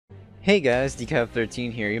Hey guys,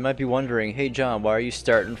 Decap13 here. You might be wondering, hey John, why are you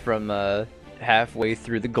starting from halfway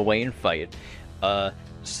through the Gawain fight?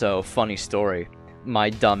 So funny story. My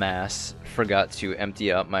dumbass forgot to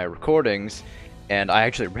empty out my recordings, and I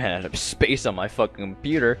actually ran out of space on my fucking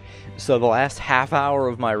computer. So the last half hour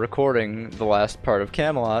of my recording, the last part of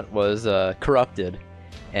Camelot, was corrupted,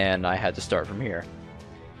 and I had to start from here.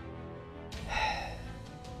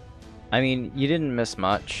 I mean, you didn't miss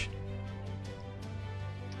much.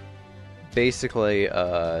 Basically,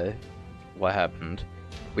 what happened?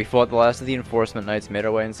 We fought the last of the Enforcement Knights, made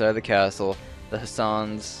our way inside the castle. The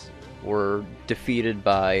Hassans were defeated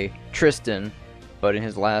by Tristan, but in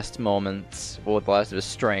his last moments, well, with the last of his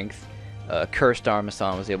strength, Cursed Arm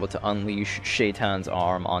Hassan was able to unleash Shaitan's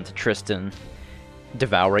arm onto Tristan,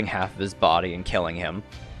 devouring half of his body and killing him.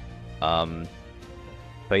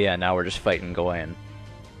 But yeah, now we're just fighting Gawain.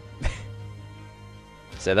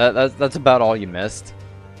 So that's about all you missed.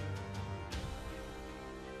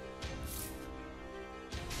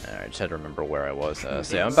 I just had to remember where I was. So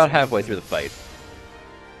yeah, I'm about halfway through the fight.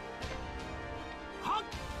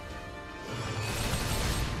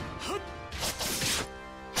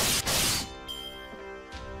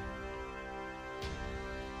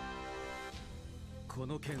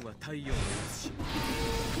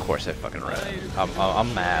 Of course I fucking read it.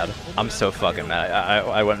 I'm mad. I'm so fucking mad.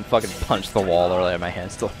 I went and fucking punched the wall earlier. My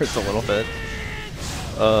hand still hurts a little bit.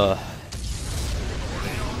 So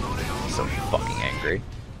fucking angry.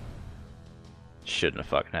 Shouldn't have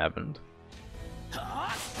fucking happened.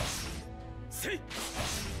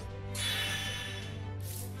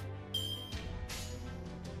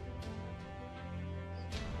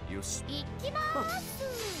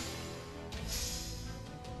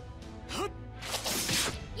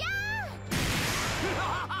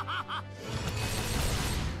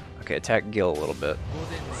 Okay, attack Gil a little bit.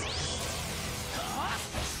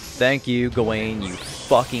 Thank you, Gawain, you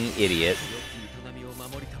fucking idiot.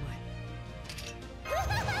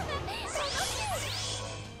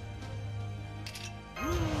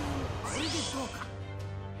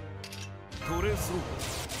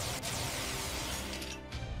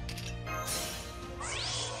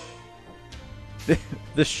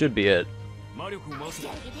 This should be it.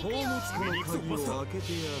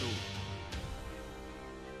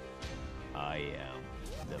 I am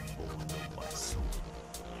the bone of my soul.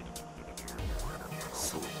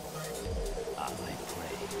 So I play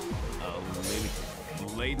unlimited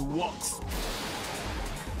blade walks.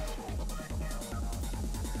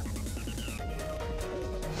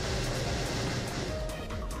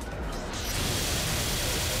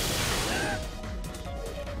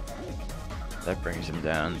 That brings him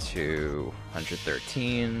down to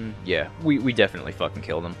 113. Yeah, we definitely fucking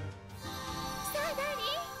killed him.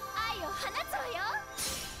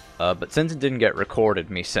 But since it didn't get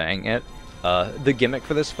recorded, me saying it, the gimmick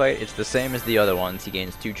for this fight, it's the same as the other ones. He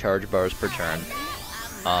gains 2 charge bars per turn.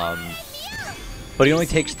 But he only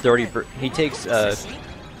takes 30 per, he takes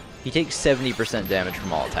 70% damage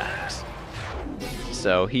from all attacks.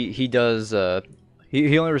 So he does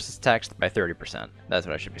he only resists attacks by 30%. That's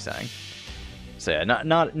what I should be saying. So yeah,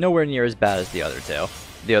 not nowhere near as bad as the other two.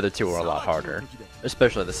 The other two are a lot harder,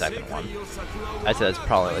 especially the second one. I'd say that's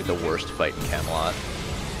probably like the worst fight in Camelot.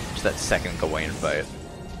 Just that second Gawain fight.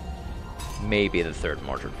 Maybe the third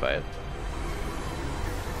Mordred fight.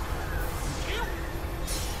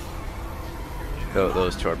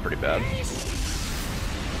 Those two are pretty bad.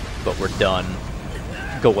 But we're done.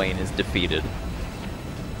 Gawain is defeated.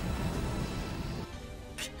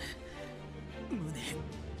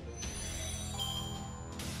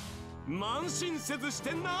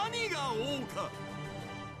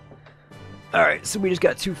 Alright, so we just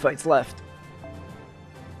got 2 fights left.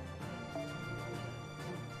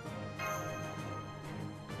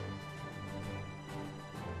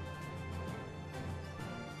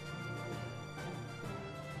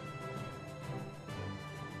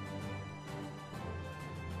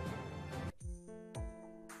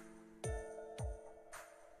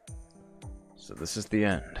 So this is the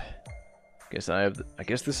end. I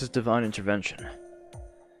guess this is divine intervention.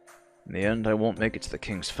 In the end, I won't make it to the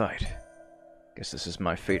king's fight. Guess this is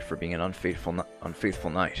my fate for being an unfaithful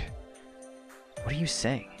knight. What are you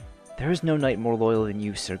saying? There is no knight more loyal than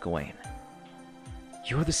you, Sir Gawain.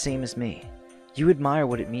 You are the same as me. You admire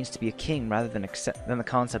what it means to be a king rather than the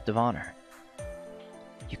concept of honor.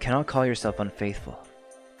 You cannot call yourself unfaithful.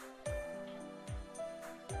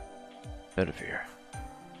 Bedivere,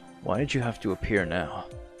 why did you have to appear now?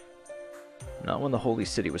 Not when the holy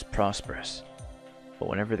city was prosperous, but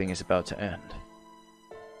when everything is about to end.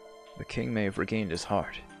 The king may have regained his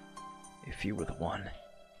heart, if you were the one.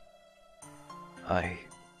 I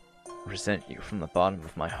resent you from the bottom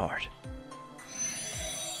of my heart.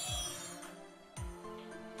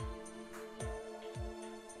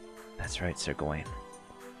 That's right, Sir Gawain.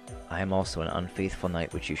 I am also an unfaithful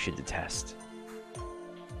knight which you should detest.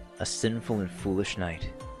 A sinful and foolish knight.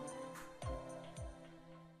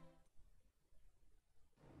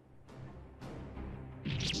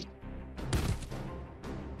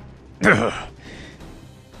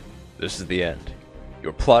 This is the end.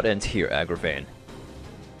 Your plot ends here, Agravain.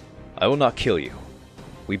 I will not kill you.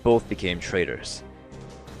 We both became traitors,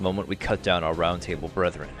 the moment we cut down our Round Table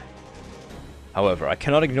brethren. However, I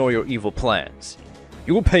cannot ignore your evil plans.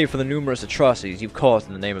 You will pay for the numerous atrocities you've caused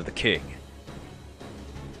in the name of the king.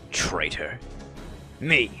 Traitor.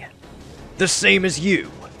 Me. The same as you.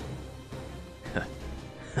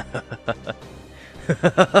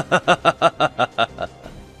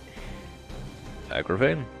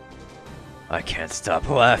 Agravain? I can't stop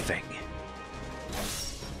laughing.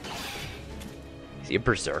 Is he a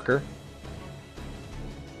berserker?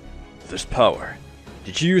 This power.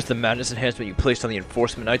 Did you use the madness enhancement you placed on the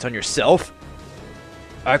enforcement knights on yourself?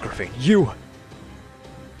 Agravain, you...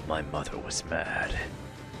 My mother was mad.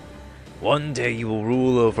 One day you will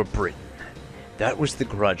rule over Britain. That was the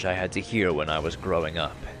grudge I had to hear when I was growing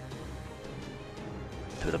up.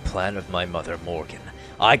 Through the plan of my mother, Morgan,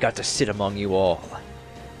 I got to sit among you all.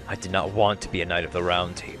 I did not want to be a knight of the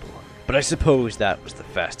Round Table, but I suppose that was the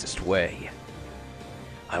fastest way.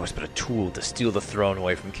 I was but a tool to steal the throne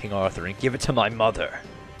away from King Arthur and give it to my mother.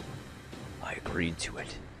 I agreed to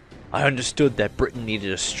it. I understood that Britain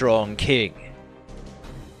needed a strong king.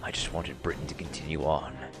 I just wanted Britain to continue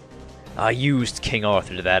on. I used King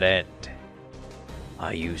Arthur to that end.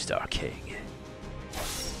 I used our king.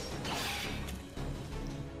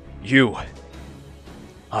 You.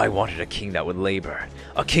 I wanted a king that would labor.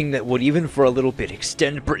 A king that would, even for a little bit,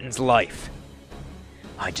 extend Britain's life.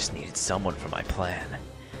 I just needed someone for my plan.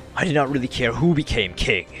 I did not really care who became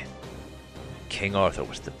king. King Arthur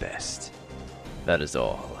was the best. That is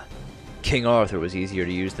all. King Arthur was easier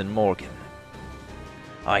to use than Morgan.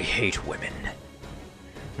 I hate women.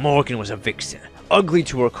 Morgan was a vixen, ugly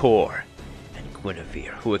to her core. And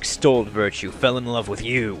Guinevere, who extolled virtue, fell in love with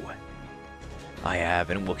you. I have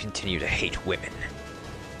and will continue to hate women.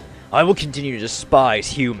 I will continue to despise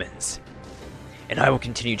humans. And I will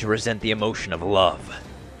continue to resent the emotion of love.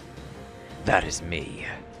 That is me.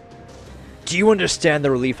 Do you understand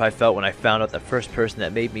the relief I felt when I found out the first person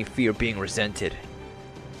that made me fear being resented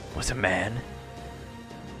was a man?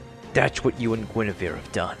 That's what you and Guinevere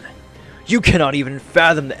have done. You cannot even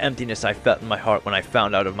fathom the emptiness I felt in my heart when I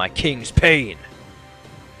found out of my king's pain.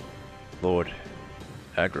 Lord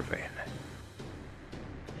Agravain,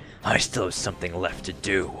 I still have something left to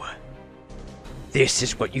do. This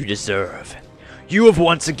is what you deserve. You have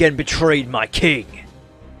once again betrayed my king.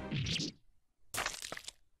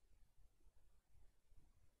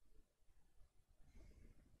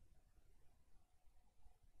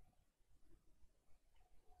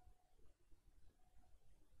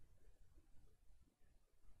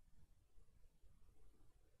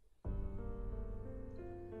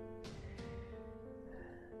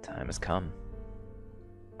 Time has come.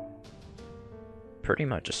 Pretty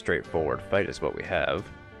much a straightforward fight is what we have.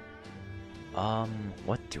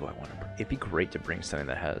 What do I want to bring? It'd be great to bring something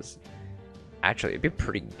that has... Actually, it'd be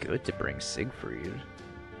pretty good to bring Siegfried.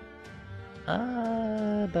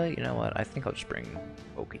 But you know what? I think I'll just bring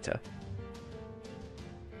Okita.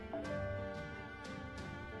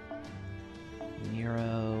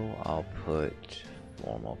 Nero, I'll put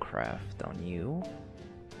Formal Craft on you.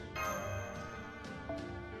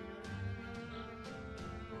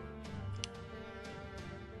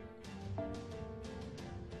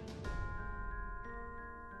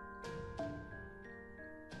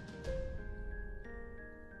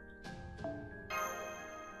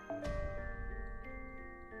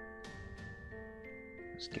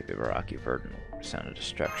 Let's give Ibaraki Verdant Sound of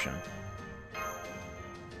Destruction.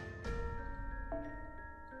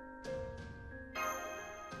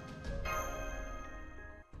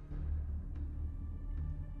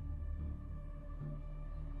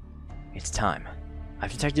 It's time.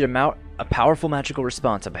 I've detected a powerful magical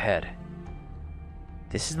response up ahead.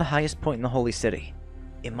 This is the highest point in the Holy City.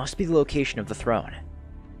 It must be the location of the throne.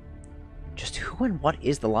 Just who and what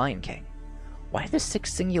is the Lion King? Why did the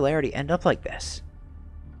Sixth Singularity end up like this?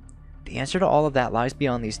 The answer to all of that lies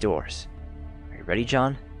beyond these doors. Are you ready,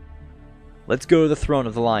 John? Let's go to the throne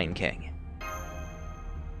of the Lion King.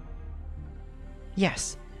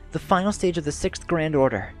 Yes, the final stage of the Sixth Grand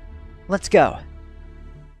Order. Let's go.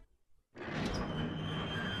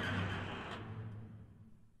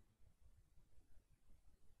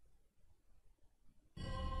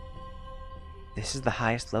 This is the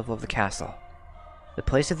highest level of the castle, the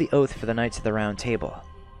place of the oath for the Knights of the Round Table.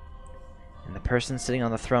 And the person sitting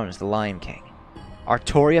on the throne is the Lion King,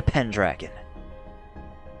 Artoria Pendragon.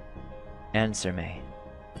 Answer me.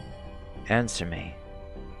 Answer me.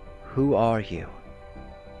 Who are you?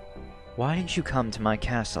 Why did you come to my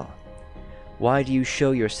castle? Why do you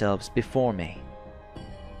show yourselves before me?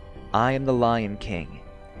 I am the Lion King,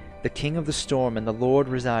 the King of the Storm and the Lord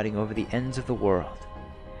residing over the ends of the world,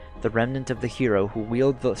 the remnant of the hero who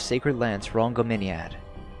wielded the sacred lance Rhongomyniad.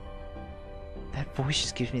 That voice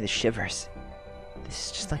just gives me the shivers. This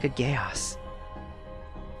is just like a chaos.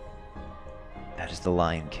 That is the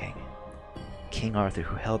Lion King, King Arthur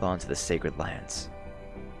who held on to the sacred lance.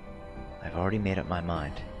 I've already made up my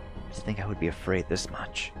mind to think I would be afraid this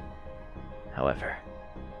much. However,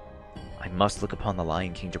 I must look upon the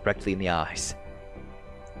Lion King directly in the eyes.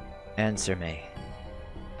 Answer me.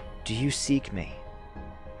 Do you seek me,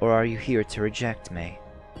 or are you here to reject me?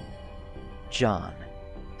 John,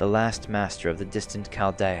 the last master of the distant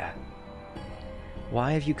Chaldea.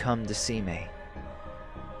 Why have you come to see me?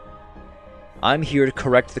 I'm here to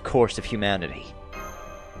correct the course of humanity.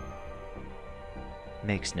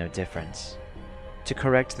 Makes no difference. To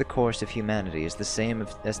correct the course of humanity is the same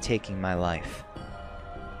as taking my life.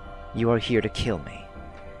 You are here to kill me.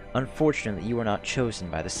 Unfortunately, you are not chosen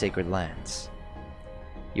by the sacred lance.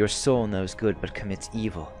 Your soul knows good but commits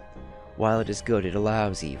evil. While it is good, it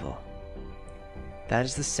allows evil. That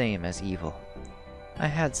is the same as evil. I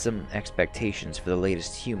had some expectations for the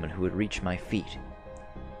latest human who would reach my feet.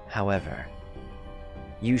 However,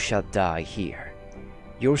 you shall die here.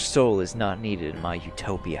 Your soul is not needed in my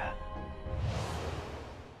utopia.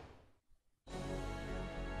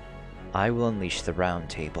 I will unleash the Round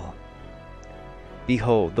Table.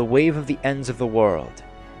 Behold, the wave of the ends of the world.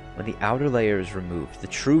 When the outer layer is removed, the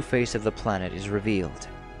true face of the planet is revealed.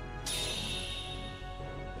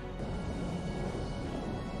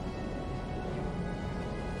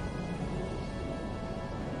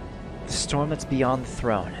 The storm that's beyond the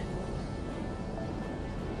throne.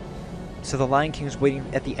 So the Lion King is waiting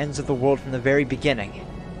at the ends of the world from the very beginning.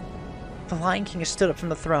 The Lion King has stood up from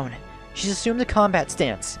the throne. She's assumed a combat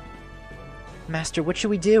stance. Master, what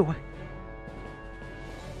should we do?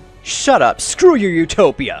 Shut up! Screw your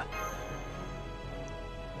utopia!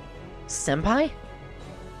 Senpai?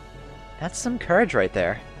 That's some courage right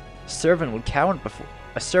there. A servant would cower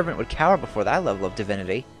before that level of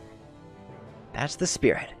divinity. That's the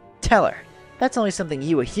spirit. Tell her. That's only something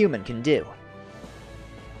you, a human, can do.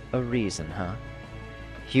 A reason, huh?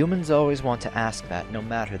 Humans always want to ask that, no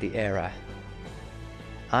matter the era.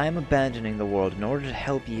 I am abandoning the world in order to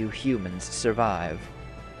help you humans survive.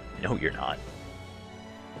 No, you're not.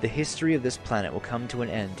 The history of this planet will come to an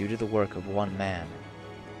end due to the work of one man.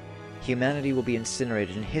 Humanity will be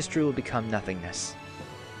incinerated and history will become nothingness.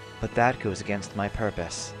 But that goes against my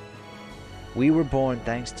purpose. We were born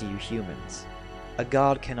thanks to you humans. A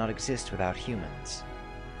god cannot exist without humans.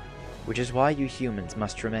 Which is why you humans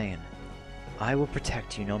must remain. I will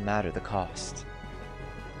protect you no matter the cost.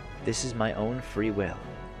 This is my own free will.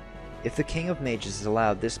 If the King of Mages is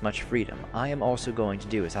allowed this much freedom, I am also going to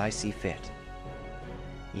do as I see fit.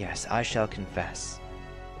 Yes, I shall confess.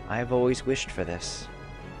 I have always wished for this.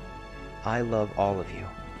 I love all of you.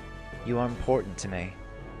 You are important to me.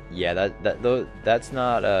 Yeah, that's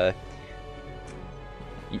not,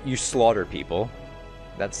 you slaughter people.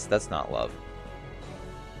 That's not love.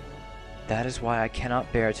 That is why I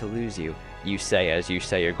cannot bear to lose you. You say as you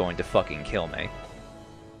say you're going to fucking kill me.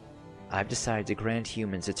 I've decided to grant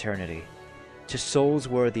humans eternity, to souls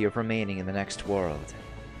worthy of remaining in the next world.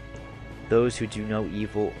 Those who do no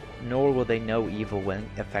evil, nor will they know evil when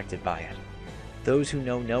affected by it. Those who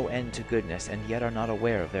know no end to goodness and yet are not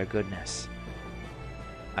aware of their goodness.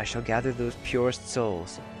 I shall gather those purest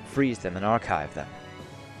souls, freeze them and archive them.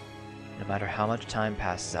 No matter how much time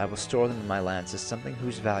passes, I will store them in my lance as something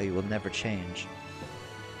whose value will never change.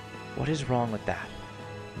 What is wrong with that?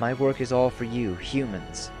 My work is all for you,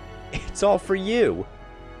 humans. It's all for you!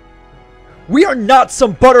 We are not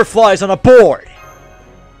some butterflies on a board!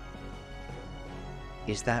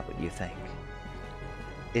 Is that what you think?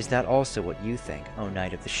 Is that also what you think, O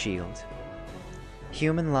Knight of the Shield?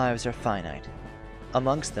 Human lives are finite.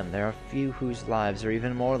 Amongst them, there are few whose lives are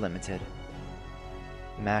even more limited.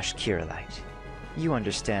 Mash Kirillite, you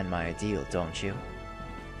understand my ideal, don't you?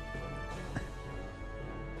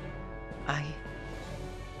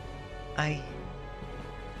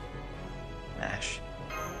 Mash.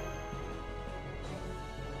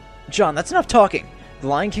 John, that's enough talking! The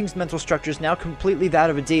Lion King's mental structure is now completely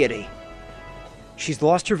that of a deity. She's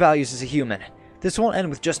lost her values as a human. This won't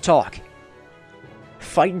end with just talk.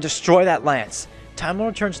 Fight and destroy that lance. Time will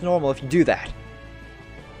return to normal if you do that.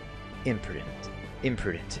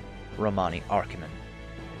 Imprudent, Romani Archiman.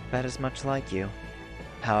 That is much like you.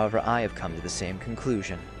 However, I have come to the same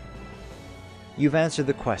conclusion. You've answered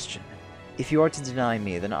the question. If you are to deny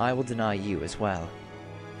me, then I will deny you as well.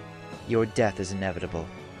 Your death is inevitable,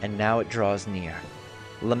 and now it draws near.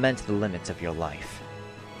 Lament the limits of your life.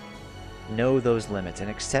 Know those limits and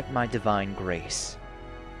accept my divine grace.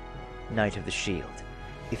 Knight of the Shield,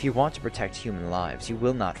 if you want to protect human lives, you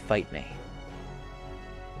will not fight me.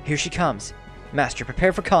 Here she comes. Master,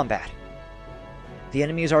 prepare for combat. The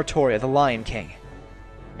enemy is Artoria, the Lion King.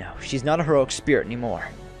 No, she's not a heroic spirit anymore.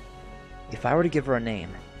 If I were to give her a name,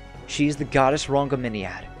 she is the goddess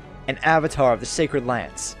Rhongomyniad, an avatar of the sacred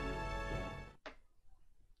lance.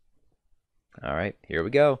 Alright, here we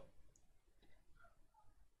go.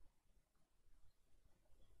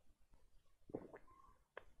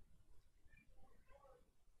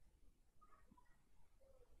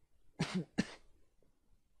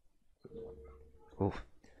 Ooh.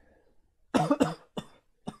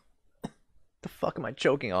 The fuck am I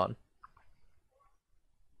choking on?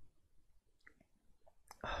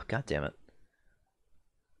 Oh, God damn it.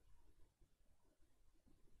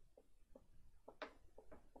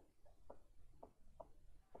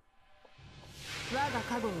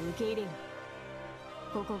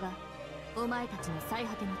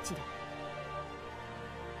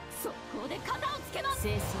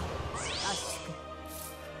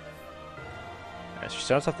 Alright, she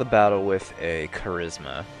starts off the battle with a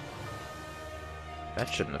charisma. That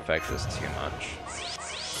shouldn't affect us too much.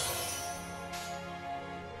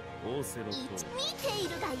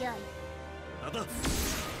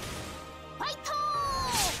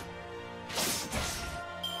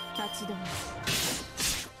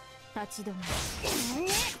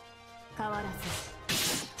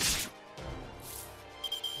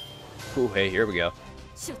 Ooh, hey, here we go.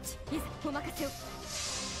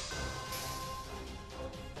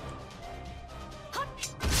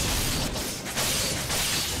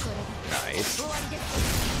 Nice.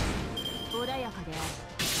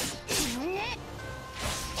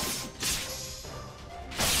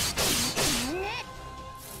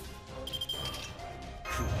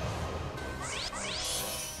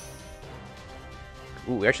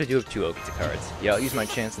 Ooh, we actually do have 2 Okita cards. Yeah, I'll use my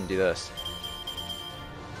chance and do this.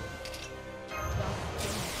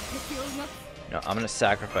 No, I'm gonna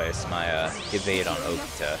sacrifice my evade on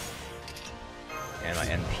Okita and my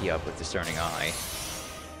NP up with Discerning Eye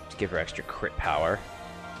to give her extra crit power.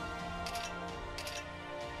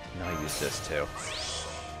 And I'll use this too.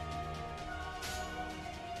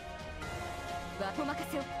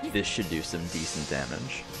 This should do some decent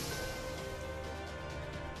damage.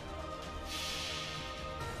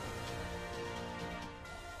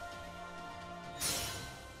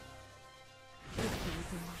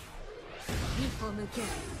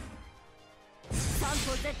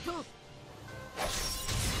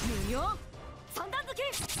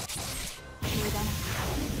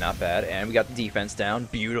 Not bad, and we got the defense down.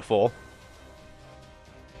 Beautiful.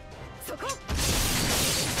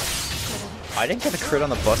 I didn't get a crit on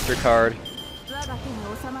the Buster card. That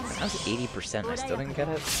was 80%. I still didn't get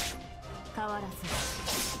it.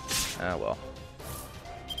 Ah, well.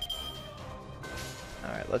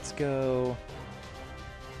 Alright, let's go.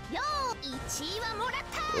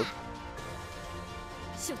 Oop.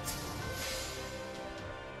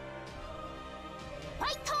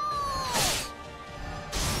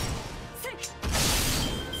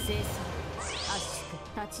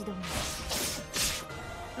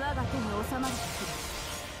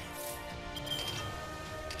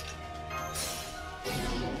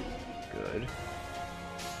 Good.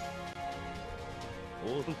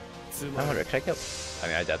 I wonder, can I go? I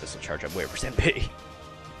mean, I doubt this will charge up way percent P.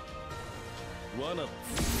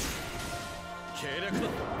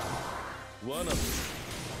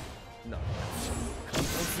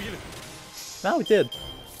 No, we did.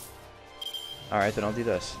 Alright, then I'll do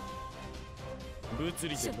this.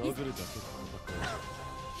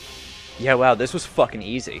 Yeah, wow, this was fucking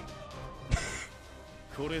easy.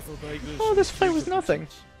 Oh, this fight was nothing.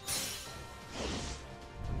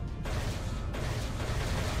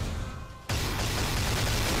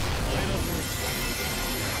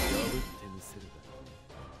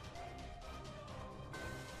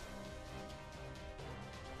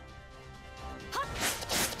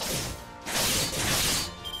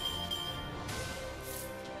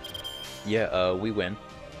 Yeah, we win.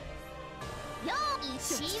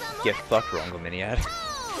 Get fucked, Rhongomyniad.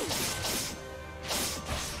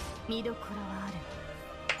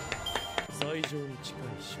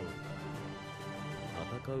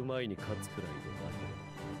 戦う前に勝つくらいでなければ。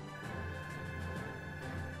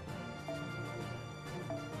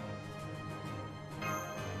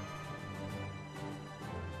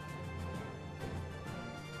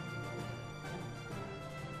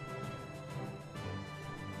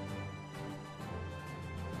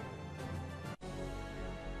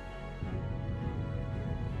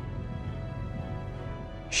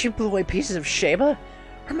She blew away pieces of Sheba?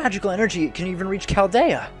 Her magical energy can even reach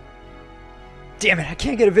Chaldea. Damn it, I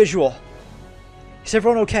can't get a visual. Is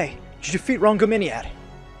everyone okay? Did you defeat Rhongomyniad?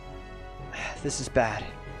 This is bad.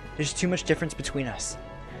 There's too much difference between us.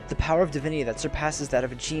 The power of divinity that surpasses that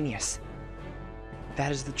of a genius.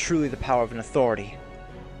 That is truly the power of an authority.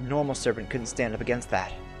 A normal servant couldn't stand up against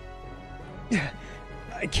that.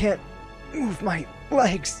 I can't move my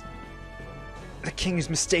legs. The king is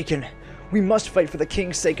mistaken. We must fight for the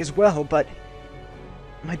king's sake as well, but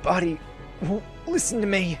my body won't listen to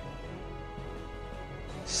me.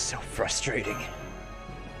 So frustrating.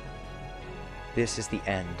 This is the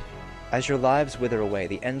end. As your lives wither away,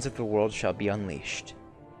 the ends of the world shall be unleashed.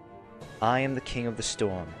 I am the king of the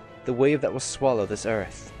storm, the wave that will swallow this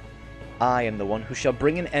earth. I am the one who shall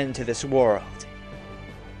bring an end to this world.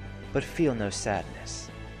 But feel no sadness.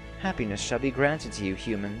 Happiness shall be granted to you,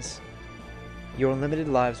 humans. Your limited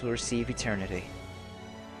lives will receive eternity.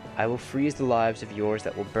 I will freeze the lives of yours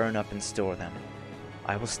that will burn up and store them.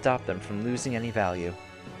 I will stop them from losing any value.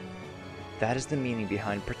 That is the meaning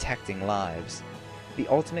behind protecting lives. The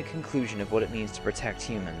ultimate conclusion of what it means to protect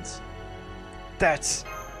humans. That's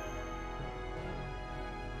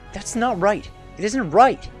not right. It isn't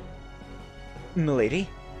right. Milady?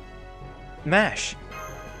 Mash.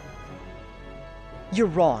 You're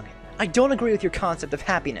wrong. I don't agree with your concept of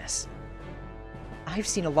happiness. I've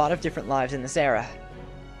seen a lot of different lives in this era.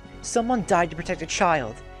 Someone died to protect a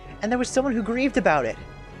child, and there was someone who grieved about it.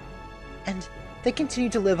 And they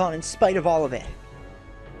continued to live on in spite of all of it.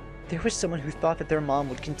 There was someone who thought that their mom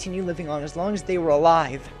would continue living on as long as they were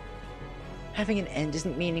alive. Having an end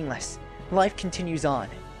isn't meaningless. Life continues on.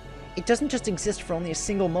 It doesn't just exist for only a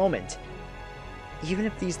single moment. Even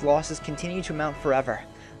if these losses continue to amount forever,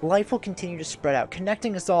 life will continue to spread out,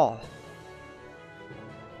 connecting us all.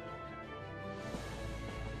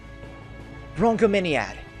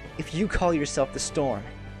 Rhongomyniad, if you call yourself the Storm,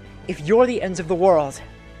 if you're the ends of the world,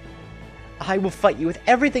 I will fight you with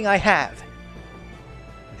everything I have.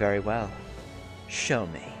 Very well. Show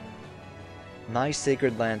me. My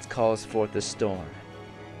sacred lance calls forth the storm.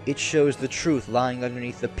 It shows the truth lying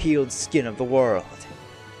underneath the peeled skin of the world.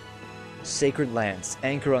 Sacred lance,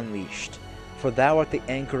 anchor unleashed, for thou art the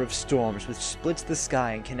anchor of storms which splits the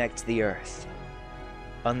sky and connects the earth.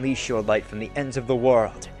 Unleash your light from the ends of the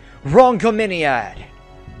world. Rhongomyniad!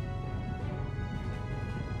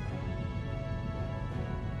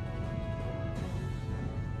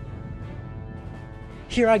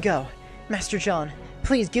 Here I go. Master John,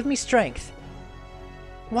 please give me strength.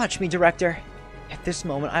 Watch me, Director. At this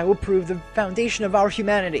moment, I will prove the foundation of our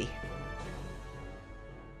humanity.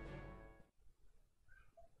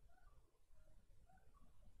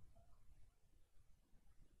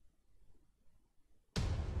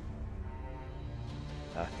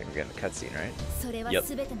 I think we're getting a cutscene, right? Yep.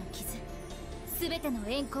 全ての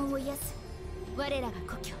怨恨を癒す我らが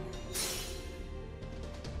故郷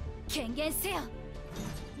権限せよ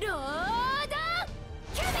ロード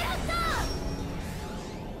キャメロット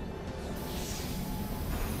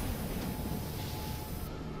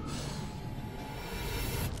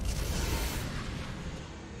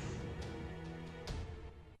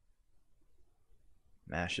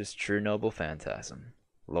Mash's true noble phantasm,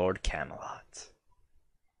 Lord Camelot.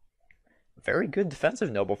 Very good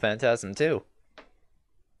defensive noble phantasm, too.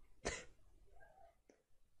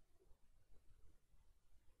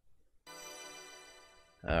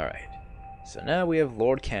 Alright, so now we have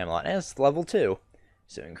Lord Camelot, and it's level 2.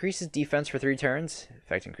 So it increases defense for 3 turns,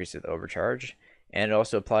 effect increases with overcharge, and it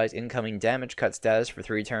also applies incoming damage cut status for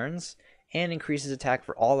 3 turns, and increases attack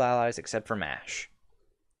for all allies except for Mash.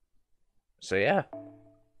 So yeah.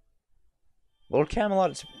 Lord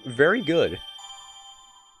Camelot is very good.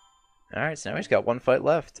 Alright, so now he's got 1 fight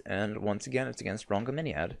left, and once again it's against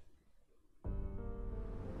Rhongomyniad.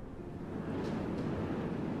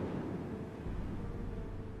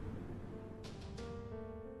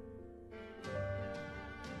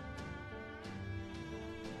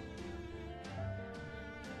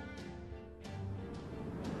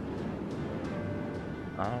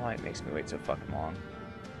 I don't know why it makes me wait so fucking long.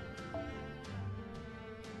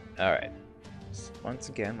 Alright. So once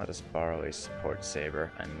again, let us borrow a support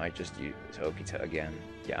saber. I might just use Okita again.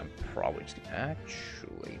 Yeah, I'm probably just gonna...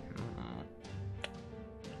 Actually...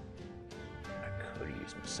 I could use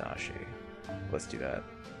Musashi. Let's do that.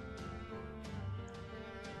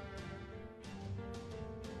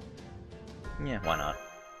 Yeah, why not?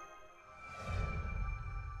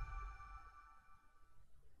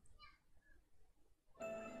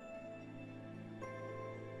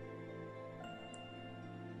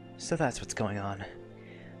 So that's what's going on.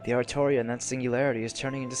 The Artoria and that singularity is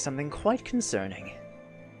turning into something quite concerning.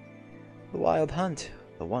 The Wild Hunt,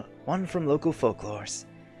 the one from local folklores.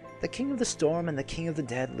 The King of the Storm and the King of the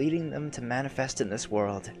Dead leading them to manifest in this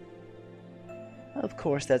world. Of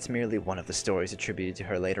course, that's merely one of the stories attributed to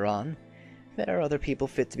her later on. There are other people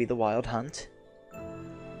fit to be the Wild Hunt.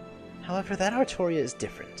 However, that Artoria is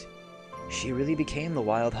different. She really became the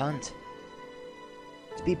Wild Hunt.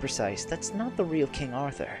 To be precise, that's not the real King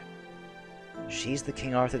Arthur. She's the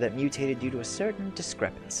King Arthur that mutated due to a certain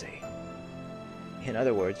discrepancy. In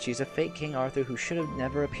other words, she's a fake King Arthur who should have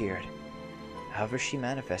never appeared. However, she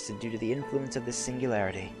manifested due to the influence of this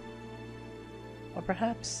singularity. Or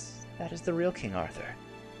perhaps that is the real King Arthur,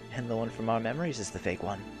 and the one from our memories is the fake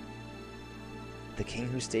one. The king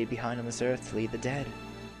who stayed behind on this earth to lead the dead,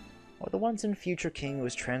 or the once and future king who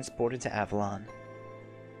was transported to Avalon.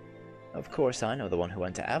 Of course, I know the one who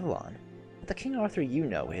went to Avalon, but the King Arthur you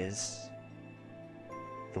know is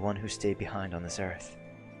the one who stayed behind on this earth.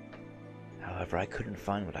 However, I couldn't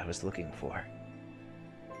find what I was looking for.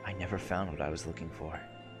 I never found what I was looking for.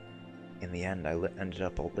 In the end, I ended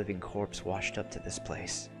up a living corpse washed up to this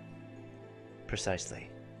place. Precisely.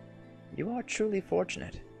 You are truly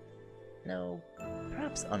fortunate. No,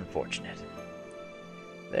 perhaps unfortunate.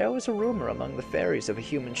 There was a rumor among the fairies of a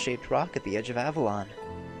human-shaped rock at the edge of Avalon.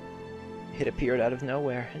 It appeared out of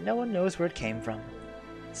nowhere, and no one knows where it came from.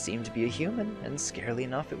 It seemed to be a human, and scarily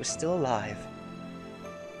enough, it was still alive.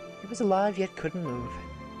 It was alive yet couldn't move.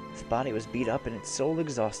 Its body was beat up and its soul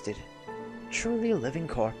exhausted. Truly a living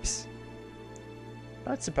corpse.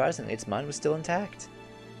 But surprisingly, its mind was still intact.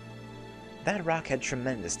 That rock had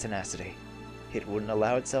tremendous tenacity. It wouldn't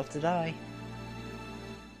allow itself to die.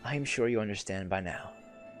 I am sure you understand by now.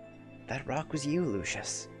 That rock was you,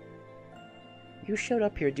 Lucius. You showed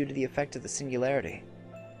up here due to the effect of the singularity,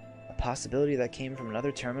 a possibility that came from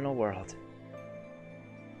another terminal world.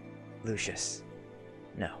 Lucius.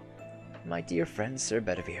 No. My dear friend Sir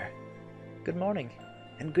Bedivere. Good morning,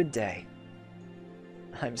 and good day.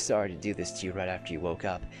 I'm sorry to do this to you right after you woke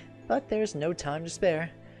up, but there's no time to spare.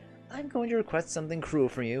 I'm going to request something cruel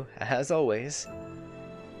from you, as always.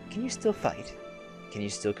 Can you still fight? Can you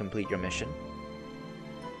still complete your mission?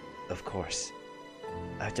 Of course.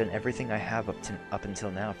 I've done everything I have up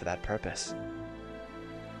until now for that purpose.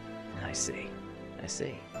 I see. I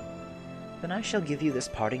see. Then I shall give you this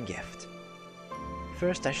parting gift.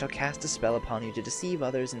 First, I shall cast a spell upon you to deceive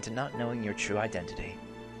others into not knowing your true identity.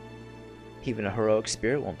 Even a heroic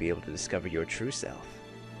spirit won't be able to discover your true self.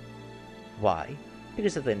 Why?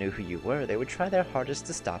 Because if they knew who you were, they would try their hardest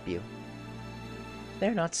to stop you.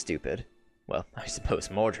 They're not stupid. Well, I suppose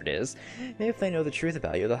Mordred is. If they know the truth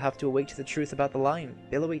about you, they'll have to awake to the truth about the Lion.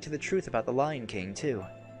 They'll awake to the truth about the Lion King, too.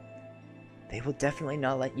 They will definitely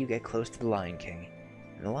not let you get close to the Lion King.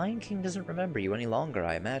 And the Lion King doesn't remember you any longer,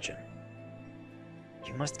 I imagine.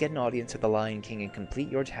 You must get an audience with the Lion King and complete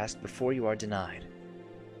your task before you are denied.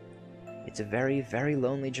 It's a very, very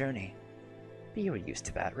lonely journey. But you are used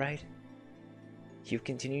to that, right? You've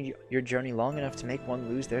continued your journey long enough to make one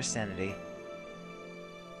lose their sanity.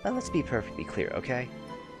 Now let's be perfectly clear, okay?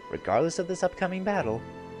 Regardless of this upcoming battle,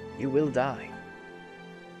 you will die.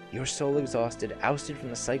 Your soul exhausted, ousted from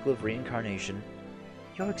the cycle of reincarnation,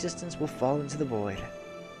 your existence will fall into the void.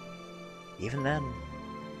 Even then,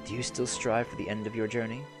 do you still strive for the end of your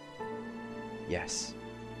journey? Yes.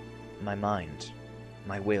 My mind,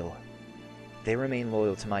 my will, they remain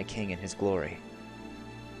loyal to my king and his glory.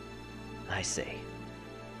 I see.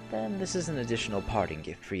 Then this is an additional parting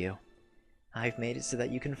gift for you. I've made it so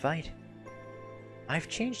that you can fight. I've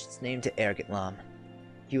changed its name to Ergetlam.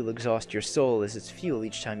 You'll exhaust your soul as its fuel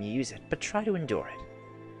each time you use it, but try to endure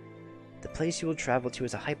it. The place you will travel to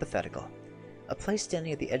is a hypothetical, a place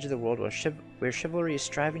standing at the edge of the world where chivalry is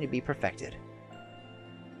striving to be perfected.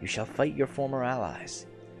 You shall fight your former allies.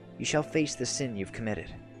 You shall face the sin you've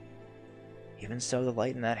committed. Even so, the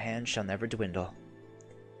light in that hand shall never dwindle.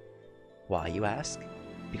 Why, you ask?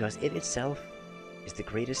 Because it itself is the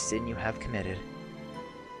greatest sin you have committed.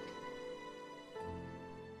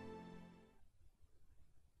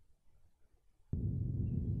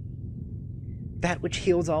 That which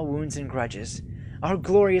heals all wounds and grudges, our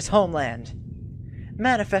glorious homeland.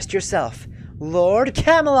 Manifest yourself, Lord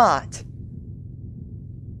Camelot!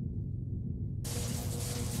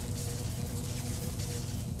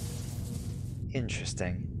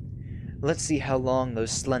 Interesting. Let's see how long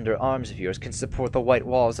those slender arms of yours can support the white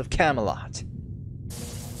walls of Camelot.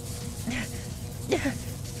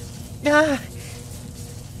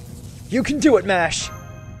 You can do it, Mash!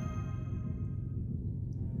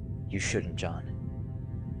 You shouldn't, John.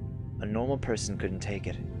 A normal person couldn't take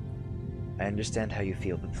it. I understand how you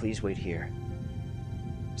feel, but please wait here.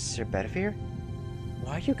 Sir Bedivere?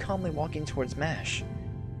 Why are you calmly walking towards Mash?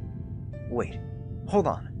 Wait. Hold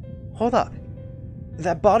on. Hold up.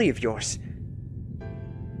 That body of yours!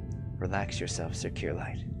 Relax yourself, Sir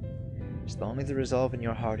Kirlight. As long as the resolve in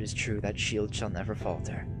your heart is true, that shield shall never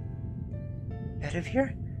falter.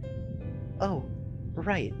 Bedivere? Oh,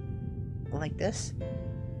 right. Like this?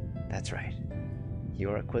 That's right.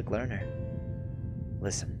 You're a quick learner.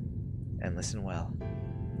 Listen, and listen well.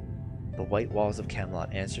 The white walls of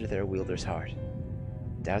Camelot answer to their wielder's heart.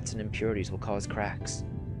 Doubts and impurities will cause cracks,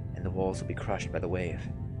 and the walls will be crushed by the wave.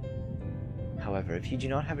 However, if you do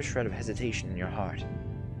not have a shred of hesitation in your heart,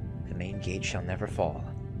 the main gate shall never fall.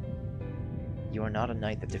 You are not a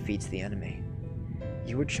knight that defeats the enemy.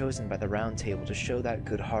 You were chosen by the Round Table to show that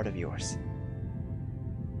good heart of yours.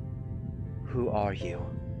 Who are you?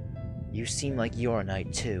 You seem like you're a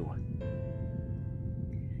knight too.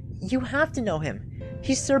 You have to know him.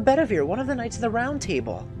 He's Sir Bedivere, one of the Knights of the Round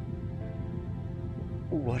Table.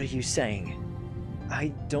 What are you saying? I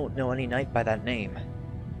don't know any knight by that name.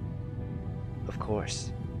 Of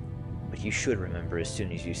course. But you should remember as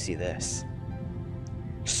soon as you see this.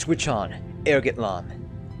 Switch on, Ergetlam.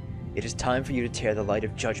 It is time for you to tear the light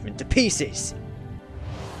of judgment to pieces!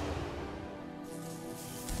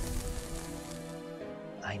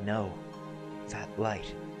 I know that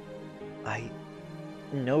light. I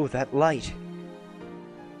know that light.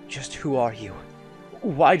 Just who are you?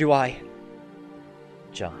 Why do I...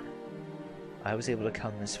 John, I was able to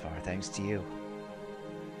come this far thanks to you.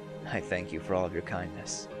 I thank you for all of your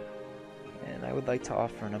kindness, and I would like to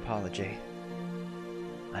offer an apology.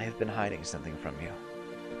 I have been hiding something from you.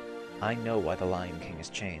 I know why the Lion King has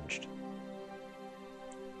changed.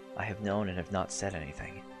 I have known and have not said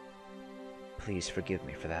anything. Please forgive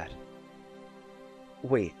me for that.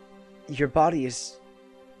 Wait, your body is...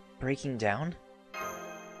 breaking down?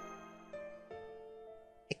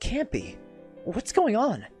 It can't be. What's going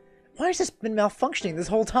on? Why has this been malfunctioning this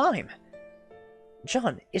whole time?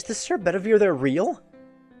 John, is the Sir Bedivere there real?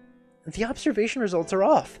 The observation results are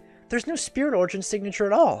off. There's no spirit origin signature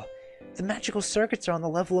at all. The magical circuits are on the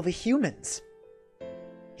level of a human's.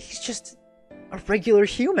 He's just a regular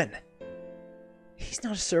human. He's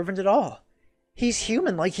not a servant at all. He's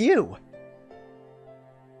human like you.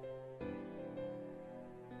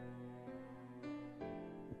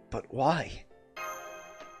 But why?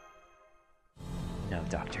 No,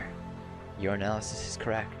 Doctor. Your analysis is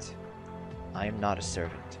correct. I am not a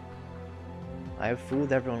servant. I have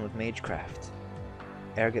fooled everyone with magecraft.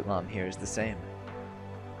 Ergetlam here is the same.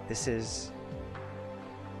 This is...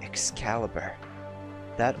 Excalibur.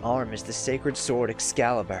 That arm is the sacred sword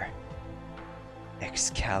Excalibur.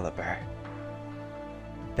 Excalibur.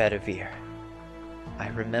 Bedivere. I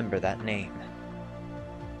remember that name.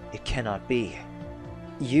 It cannot be.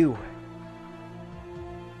 You.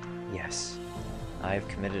 Yes, I have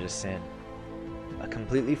committed a sin. A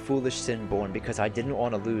completely foolish sin born because I didn't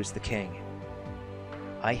want to lose the king.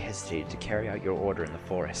 I hesitated to carry out your order in the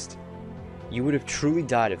forest. You would have truly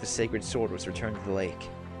died if the sacred sword was returned to the lake.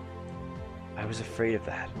 I was afraid of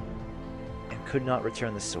that, and could not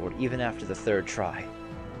return the sword even after the third try.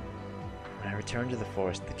 When I returned to the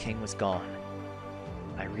forest, the king was gone.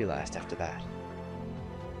 I realized after that.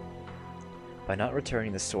 By not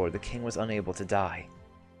returning the sword, the king was unable to die.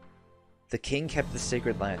 The king kept the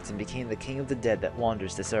sacred lance and became the king of the dead that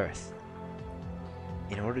wanders this earth.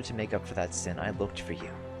 In order to make up for that sin, I looked for you.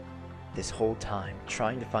 This whole time,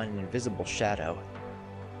 trying to find an invisible shadow.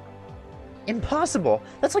 Impossible!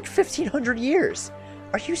 That's like 1,500 years!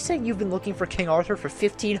 Are you saying you've been looking for King Arthur for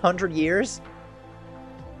 1,500 years?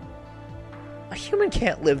 A human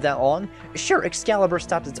can't live that long. Sure, Excalibur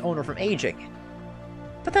stops its owner from aging.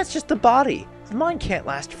 But that's just the body. The mind can't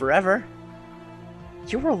last forever.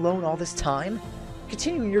 You were alone all this time,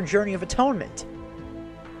 continuing your journey of atonement.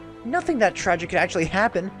 Nothing that tragic could actually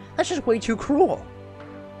happen. That's just way too cruel.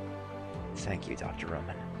 Thank you, Dr.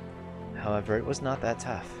 Roman. However, it was not that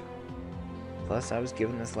tough. Plus, I was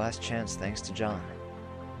given this last chance thanks to John.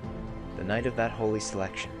 The night of that holy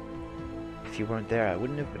selection. If you weren't there, I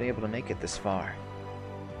wouldn't have been able to make it this far.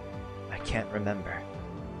 I can't remember.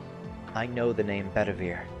 I know the name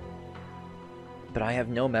Bedivere, but I have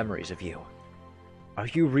no memories of you. Are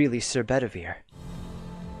you really Sir Bedivere?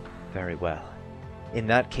 Very well. In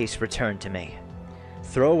that case, return to me.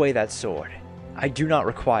 Throw away that sword. I do not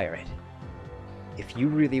require it. If you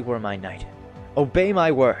really were my knight, obey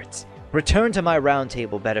my words. Return to my round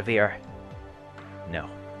table, Bedivere. No,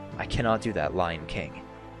 I cannot do that, Lion King,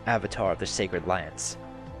 avatar of the Sacred Lance.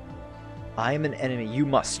 I am an enemy you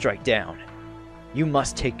must strike down. You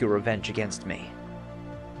must take your revenge against me.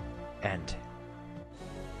 And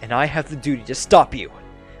I have the duty to stop you.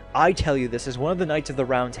 I tell you this as one of the Knights of the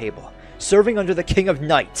Round Table, serving under the King of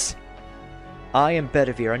Knights. I am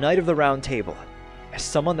Bedivere, a Knight of the Round Table. As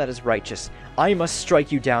someone that is righteous, I must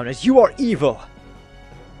strike you down as you are evil.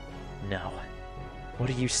 No. What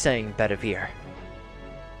are you saying, Bedivere?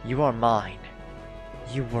 You are mine.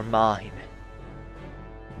 You were mine.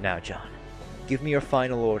 Now, John, give me your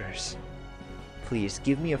final orders. Please,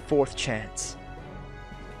 give me a fourth chance.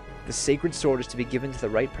 The sacred sword is to be given to the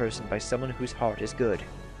right person by someone whose heart is good.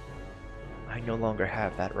 I no longer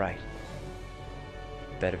have that right.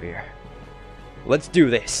 Bedivere, let's do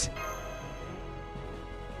this!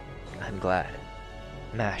 I'm glad.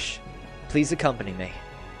 Mash, please accompany me.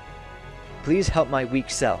 Please help my weak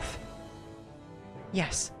self.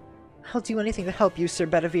 Yes, I'll do anything to help you, Sir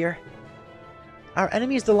Bedivere. Our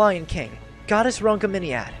enemy is the Lion King, Goddess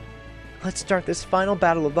Rhongomyniad. Let's start this final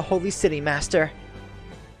battle of the Holy City, Master.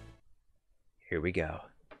 Here we go.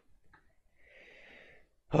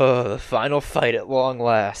 Oh, the final fight at long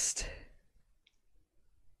last.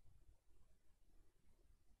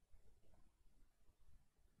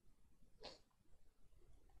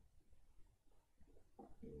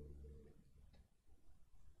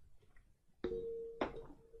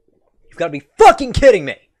 You've got to be fucking kidding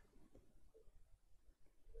me!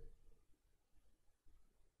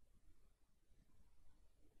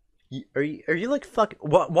 Are you like fuck?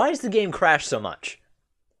 Why does the game crash so much?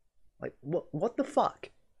 Like what the fuck?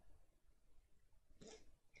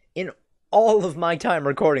 In all of my time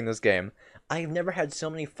recording this game, I've never had so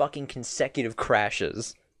many fucking consecutive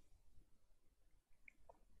crashes.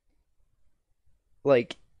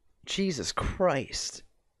 Like, Jesus Christ.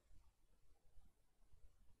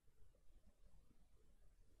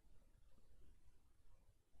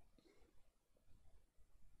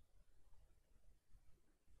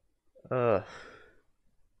 Way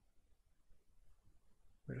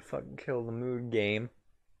to fucking kill the mood, game.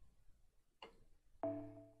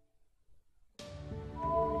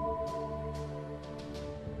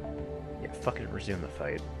 Yeah, fucking resume the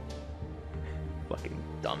fight. Fucking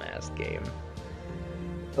dumbass game.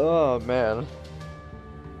 Oh, man.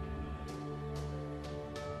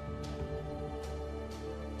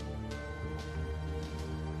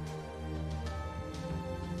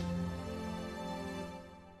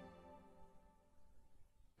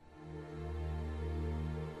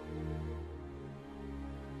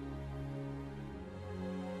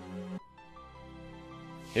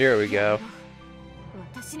 Here we go.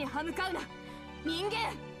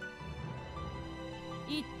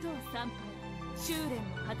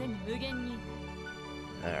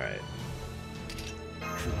 Alright.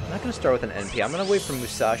 I'm not gonna start with an NP. I'm gonna wait for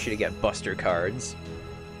Musashi to get Buster cards.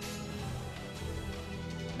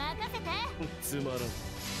 Should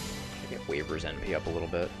get Waver's NP up a little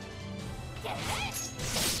bit.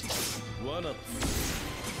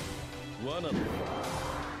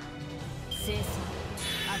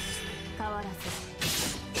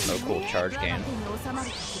 Oh, cool, charge gain.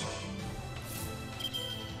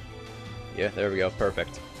 Yeah, there we go,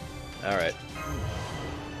 perfect. Alright.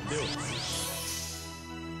 You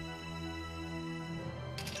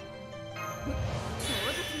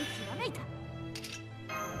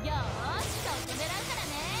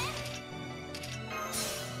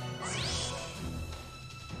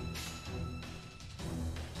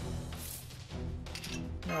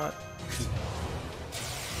know what?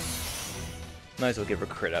 Might as well give her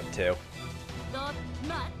crit up too.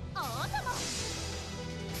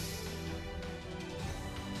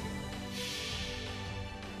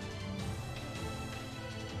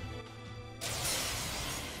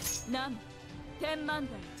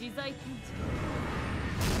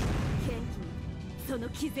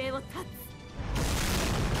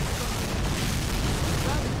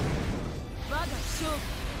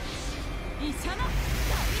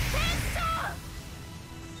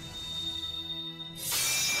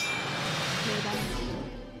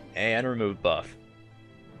 And remove buff.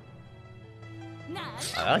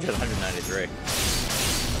 I did 193.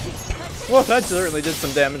 Well, that certainly did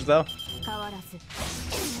some damage, though.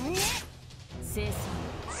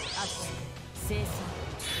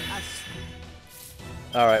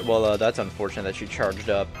 Alright, well, that's unfortunate that she charged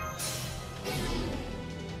up.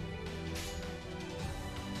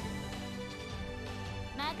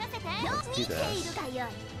 Let's do this.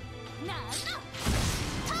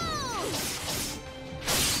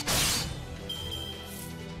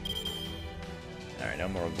 Alright, no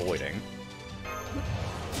more avoiding.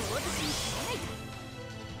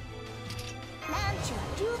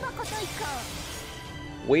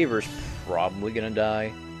 Waver's probably gonna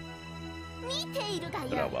die.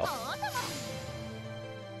 But oh well.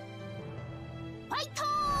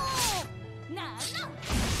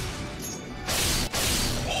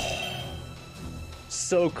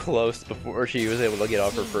 So close before she was able to get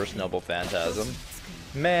off her first Noble Phantasm.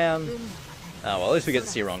 Man. Oh well, at least we get to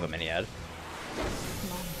see Rhongomyniad.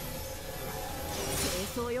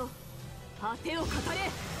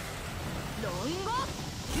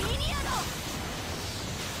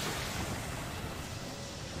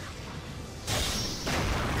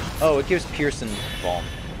 Oh, it gives Pearson Balm.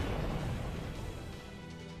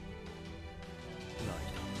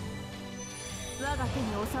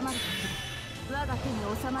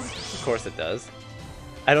 Of course it does.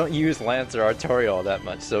 I don't use Lance or Artorial all that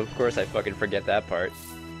much, so of course I fucking forget that part.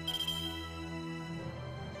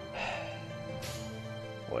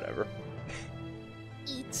 Whatever.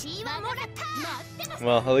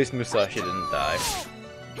 Well, at least Musashi didn't die.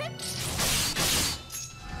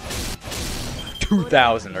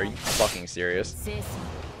 2,000, are you fucking serious?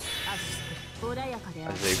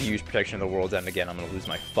 As they've used Protection of the World's End again, I'm gonna lose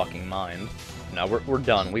my fucking mind. No, we're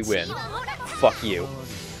done, we win. Fuck you.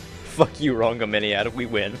 Fuck you, Rhongomyniad, we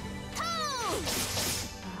win.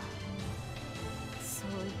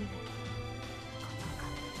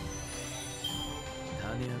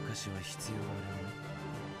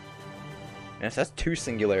 Yes, that's two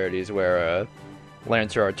singularities where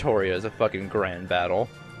Lancer Artoria is a fucking grand battle.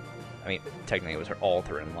 I mean, technically it was her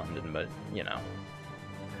altar in London, but, you know.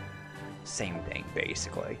 Same thing,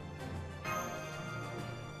 basically.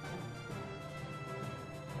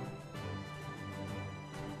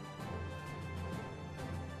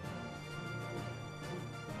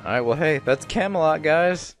 Alright, well hey, that's Camelot,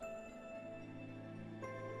 guys!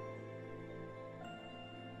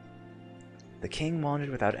 The king wandered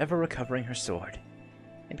without ever recovering her sword,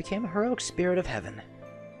 and became a heroic spirit of heaven.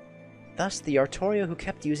 Thus, the Artoria who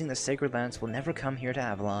kept using the sacred lance will never come here to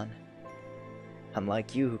Avalon.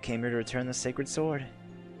 Unlike you who came here to return the sacred sword.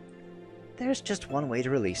 There's just one way to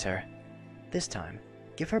release her. This time,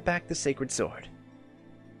 give her back the sacred sword.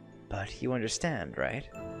 But you understand, right?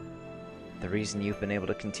 The reason you've been able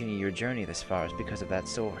to continue your journey this far is because of that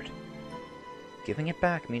sword. Giving it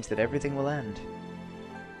back means that everything will end.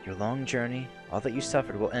 Your long journey, all that you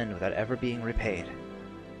suffered will end without ever being repaid.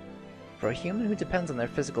 For a human who depends on their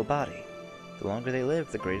physical body, the longer they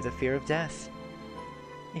live, the greater the fear of death.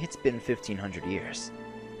 It's been 1,500 years.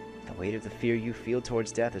 The weight of the fear you feel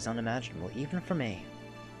towards death is unimaginable, even for me.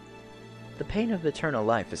 The pain of eternal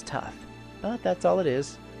life is tough, but that's all it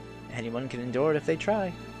is. Anyone can endure it if they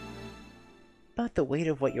try. But the weight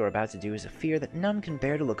of what you're about to do is a fear that none can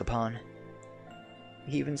bear to look upon.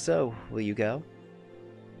 Even so, will you go?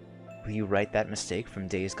 Will you right that mistake from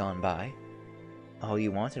days gone by? All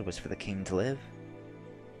you wanted was for the king to live.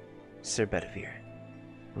 Sir Bedivere,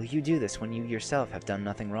 will you do this when you yourself have done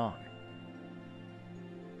nothing wrong?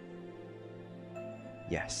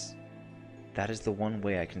 Yes, that is the one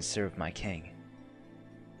way I can serve my king.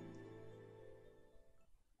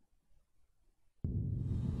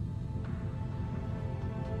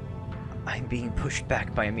 I'm being pushed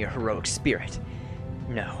back by a mere heroic spirit.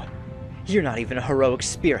 No, you're not even a heroic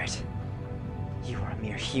spirit. You are a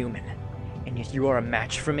mere human, and yet you are a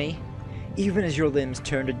match for me, even as your limbs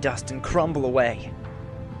turn to dust and crumble away.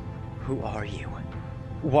 Who are you?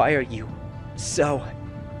 Why are you so?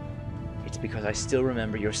 It's because I still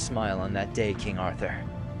remember your smile on that day, King Arthur.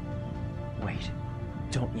 Wait,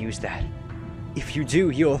 don't use that. If you do,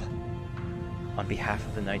 you'll... On behalf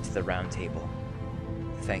of the Knights of the Round Table,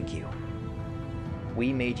 thank you.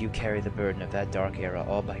 We made you carry the burden of that dark era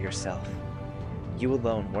all by yourself. You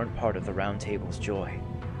alone weren't part of the Round Table's joy.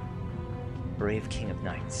 Brave King of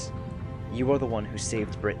Knights, you are the one who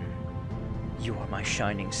saved Britain. You are my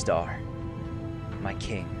shining star. My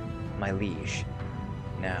king, my liege.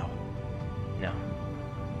 Now, no,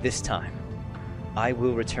 this time, I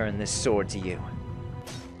will return this sword to you.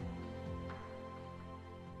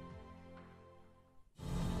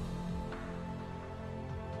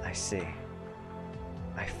 I see.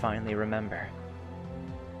 I finally remember.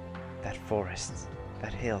 That forest,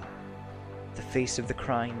 that hill, the face of the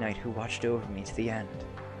crying knight who watched over me to the end.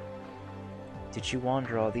 Did you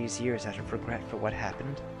wander all these years out of regret for what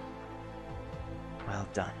happened? Well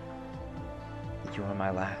done. You are my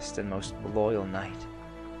last and most loyal knight.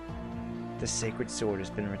 The sacred sword has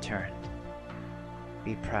been returned.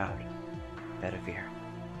 Be proud, Bedivere.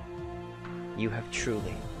 You have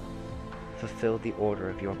truly fulfilled the order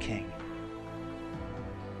of your king.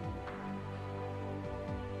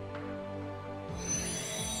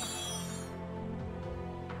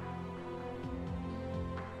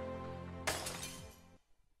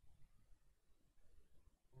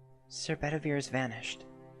 Sir Bedivere has vanished.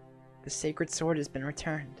 The sacred sword has been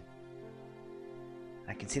returned.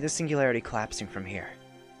 I can see the singularity collapsing from here.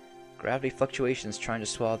 Gravity fluctuations trying to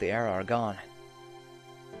swallow the era are gone.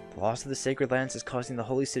 The loss of the sacred lands is causing the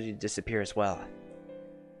holy city to disappear as well.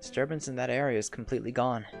 Disturbance in that area is completely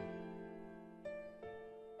gone.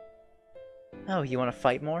 Oh, you want to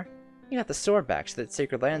fight more? You got the sword back so that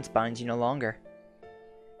sacred lands binds you no longer.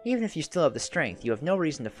 Even if you still have the strength, you have no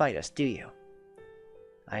reason to fight us, do you?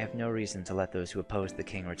 I have no reason to let those who oppose the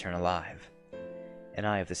king return alive. And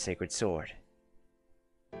I have the sacred sword.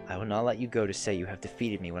 I will not let you go to say you have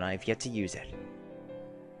defeated me when I have yet to use it.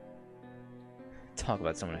 Talk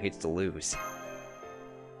about someone who hates to lose.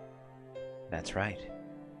 That's right.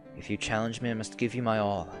 If you challenge me, I must give you my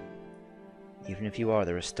all. Even if you are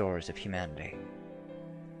the restorers of humanity.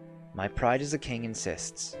 My pride as a king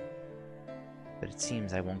insists. But it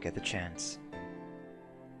seems I won't get the chance.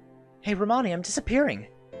 Hey Romani, I'm disappearing!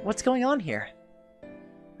 What's going on here?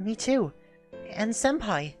 Me too. And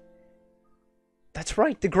Senpai. That's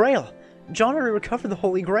right, the Grail! John already recovered the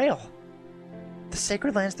Holy Grail! The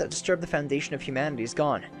sacred lands that disturbed the foundation of humanity is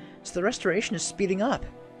gone, so the restoration is speeding up.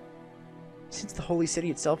 Since the Holy City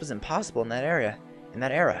itself is impossible in that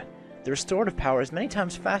era, the restorative power is many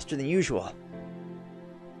times faster than usual.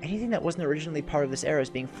 Anything that wasn't originally part of this era is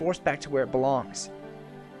being forced back to where it belongs.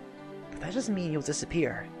 But that doesn't mean you'll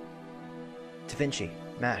disappear. Da Vinci,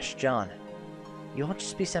 Mash, John, you'll all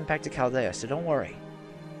just be sent back to Chaldea, so don't worry.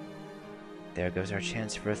 There goes our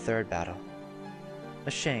chance for a third battle.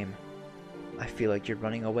 A shame. I feel like you're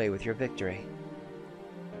running away with your victory.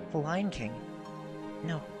 The Lion King?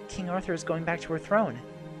 No, King Arthur is going back to her throne.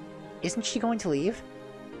 Isn't she going to leave?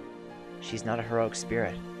 She's not a heroic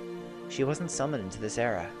spirit. She wasn't summoned into this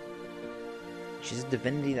era. She's a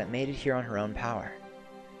divinity that made it here on her own power.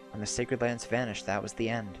 When the sacred lands vanished, that was the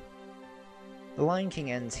end. The Lion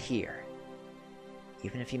King ends here.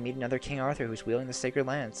 Even if you meet another King Arthur who's wielding the sacred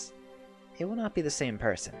lands, it will not be the same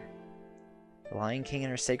person. The Lion King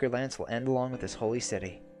and her sacred lands will end along with this holy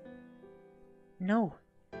city. No.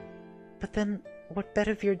 But then, what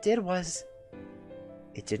Bedivere did was...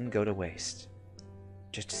 It didn't go to waste.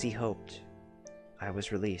 Just as he hoped, I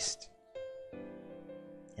was released.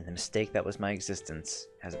 And the mistake that was my existence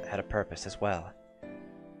had a purpose as well.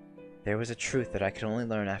 There was a truth that I could only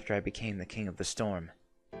learn after I became the King of the Storm.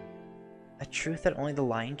 A truth that only the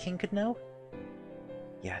Lion King could know?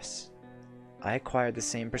 Yes. I acquired the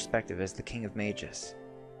same perspective as the King of Mages.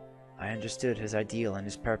 I understood his ideal and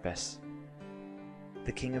his purpose.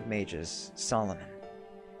 The King of Mages, Solomon.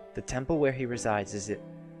 The temple where he resides in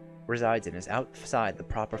is outside the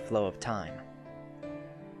proper flow of time.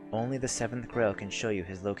 Only the Seventh Grail can show you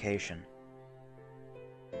his location.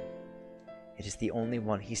 It is the only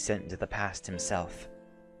one he sent into the past himself.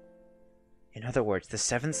 In other words, the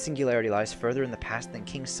seventh singularity lies further in the past than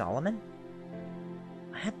King Solomon?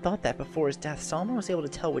 I had thought that before his death, Solomon was able to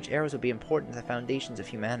tell which eras would be important to the foundations of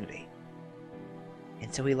humanity.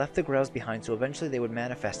 And so he left the Grails behind so eventually they would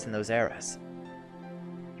manifest in those eras.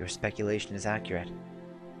 Your speculation is accurate.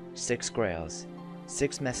 6 Grails,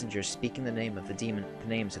 6 messengers speaking the names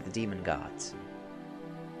of the demon gods.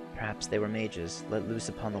 Perhaps they were mages, let loose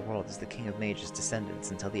upon the world as the King of Mages'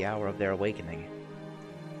 descendants until the hour of their awakening.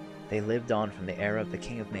 They lived on from the era of the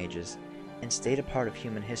King of Mages, and stayed a part of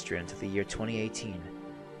human history until the year 2018.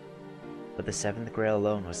 But the Seventh Grail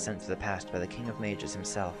alone was sent to the past by the King of Mages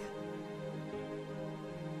himself.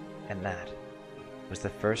 And that was the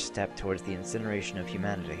first step towards the incineration of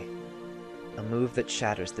humanity, a move that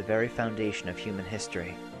shatters the very foundation of human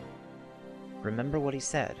history. Remember what he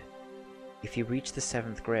said. If you reach the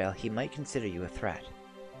Seventh Grail, he might consider you a threat.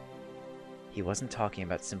 He wasn't talking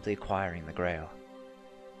about simply acquiring the Grail.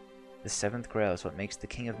 The Seventh Grail is what makes the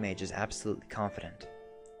King of Mages absolutely confident.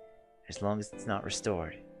 As long as it's not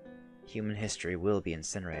restored, human history will be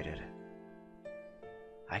incinerated.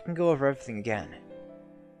 I can go over everything again.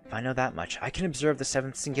 If I know that much, I can observe the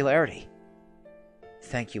Seventh Singularity.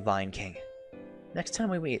 Thank you, Lion King. Next time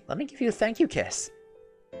we meet, let me give you a thank you kiss.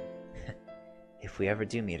 If we ever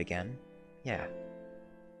do meet again, yeah.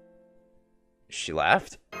 She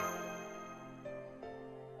laughed?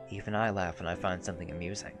 Even I laugh when I find something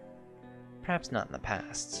amusing. Perhaps not in the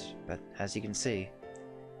past, but as you can see,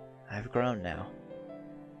 I've grown now.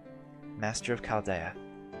 Master of Chaldea,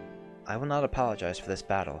 I will not apologize for this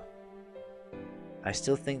battle. I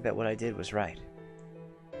still think that what I did was right.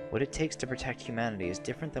 What it takes to protect humanity is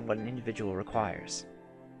different than what an individual requires.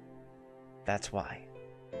 That's why.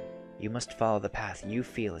 You must follow the path you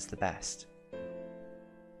feel is the best.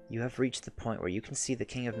 You have reached the point where you can see the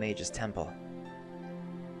King of Mages' temple.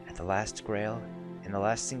 At the last Grail, in In the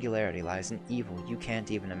last singularity lies an evil you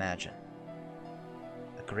can't even imagine.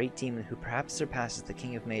 A great demon who perhaps surpasses the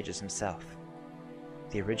King of Mages himself.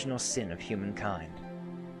 The original sin of humankind.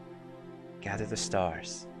 Gather the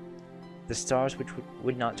stars which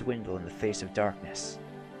would not dwindle in the face of darkness.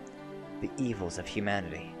 The evils of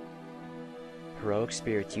humanity. Heroic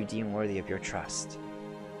spirits you deem worthy of your trust.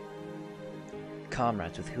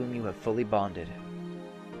 Comrades with whom you have fully bonded.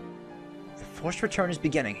 The forced return is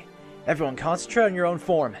beginning. Everyone concentrate on your own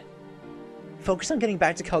form. Focus on getting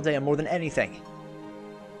back to Chaldea more than anything.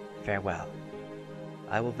 Farewell.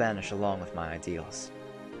 I will vanish along with my ideals.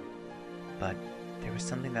 But there was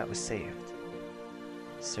something that was saved.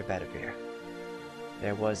 Sir Bedivere,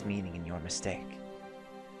 there was meaning in your mistake.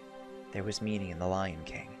 There was meaning in the Lion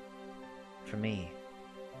King. For me,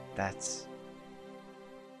 that's...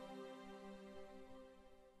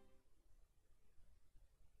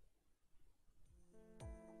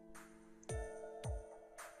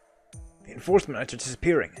 The enforcement knights are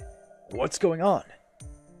disappearing. What's going on?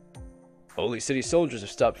 Holy City soldiers have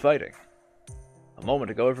stopped fighting. A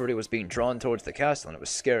moment ago, everybody was being drawn towards the castle and it was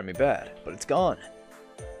scaring me bad, but it's gone.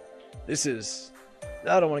 This is...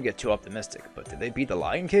 I don't want to get too optimistic, but did they beat the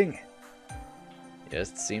Lion King?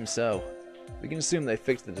 Yes, it seems so. We can assume they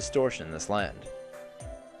fixed the distortion in this land.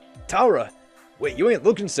 Taura! Wait, you ain't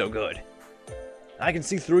looking so good. I can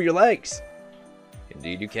see through your legs.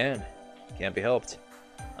 Indeed you can. Can't be helped.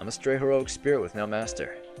 I'm a stray heroic spirit with no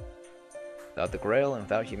master. Without the Grail and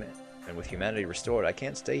with humanity restored, I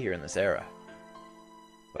can't stay here in this era.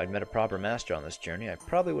 If I'd met a proper master on this journey, I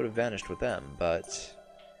probably would have vanished with them, but...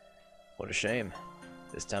 what a shame.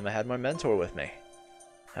 This time I had my mentor with me.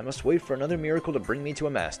 I must wait for another miracle to bring me to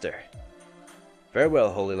a master.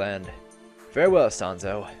 Farewell, Holy Land. Farewell,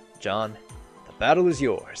 Sanzo. John, the battle is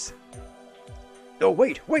yours. Oh,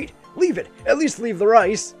 wait! Leave it! At least leave the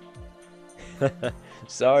rice!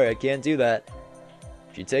 Sorry, I can't do that.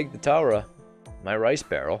 If you take the Taura, my rice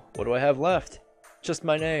barrel, what do I have left? Just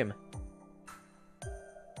my name.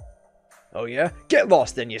 Oh yeah? Get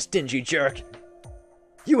lost then, you stingy jerk!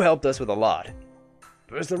 You helped us with a lot.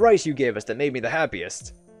 But it was the rice you gave us that made me the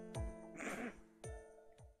happiest.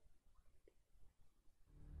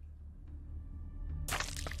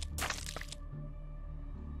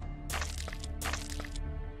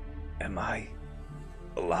 Am I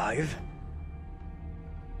alive?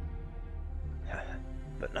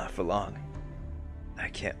 But not for long. I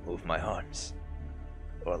can't move my arms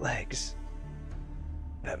or legs.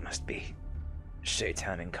 That must be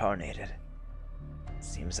Shaitan incarnated.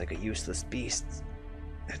 Seems like a useless beast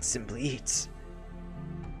that simply eats.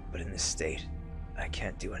 But in this state, I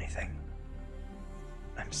can't do anything.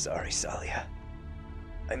 I'm sorry, Salia.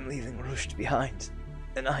 I'm leaving Rusht behind,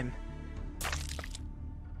 and I'm...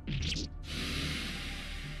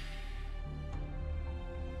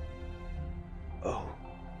 Oh,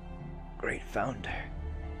 great founder.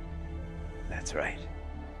 That's right.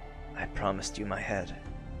 I promised you my head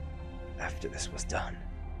after this was done.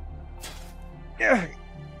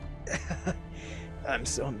 I'm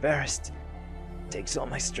so embarrassed. It takes all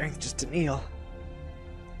my strength just to kneel.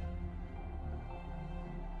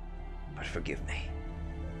 But forgive me.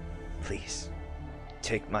 Please,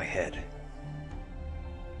 take my head.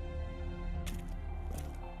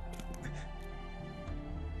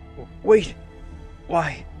 Wait!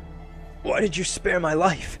 Why? Why did you spare my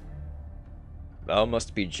life? Thou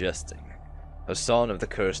must be jesting. Hassan of the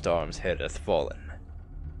cursed arm's head hath fallen.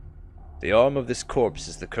 The arm of this corpse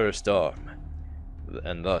is the cursed arm,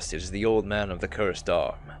 and thus it is the old man of the cursed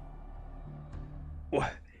arm.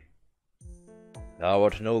 What? Thou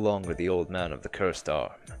art no longer the old man of the cursed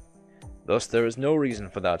arm. Thus there is no reason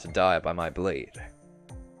for thou to die by my blade.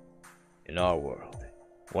 In our world,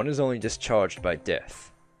 one is only discharged by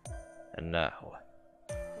death. And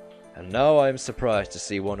now I am surprised to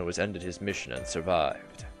see one who has ended his mission and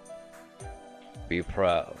survived. Be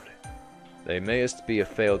proud. They mayest be a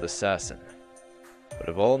failed assassin, but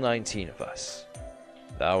of all 19 of us,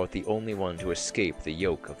 thou art the only one to escape the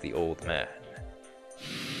yoke of the old man.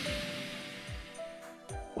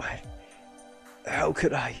 What? How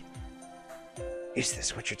could I? Is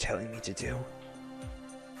this what you're telling me to do?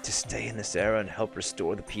 To stay in this era and help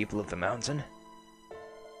restore the people of the mountain?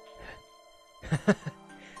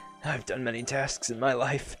 I've done many tasks in my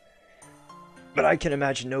life, but I can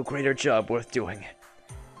imagine no greater job worth doing.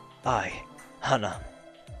 I, Hanam,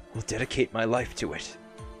 will dedicate my life to it.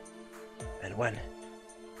 And when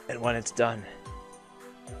it's done,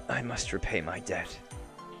 I must repay my debt.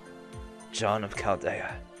 John of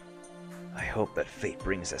Chaldea, I hope that fate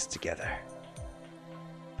brings us together.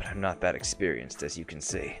 But I'm not that experienced, as you can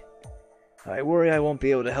see. I worry I won't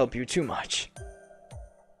be able to help you too much.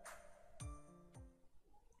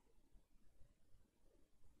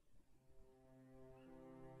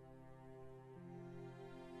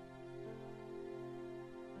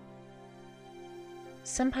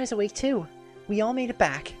 Senpai's awake too. We all made it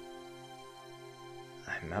back.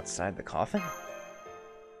 I'm outside the coffin?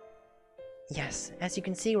 Yes, as you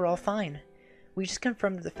can see, we're all fine. We just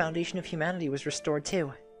confirmed that the foundation of humanity was restored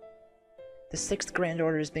too. The 6th Grand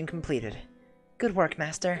Order has been completed. Good work,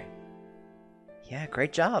 Master. Yeah,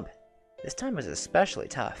 great job. This time was especially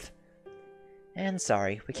tough. And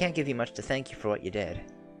sorry, we can't give you much to thank you for what you did.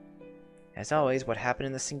 As always, what happened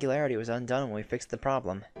in the Singularity was undone when we fixed the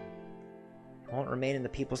problem. It won't remain in the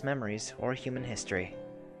people's memories or human history.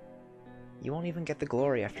 You won't even get the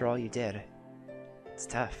glory after all you did. It's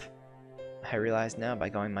tough. I realize now by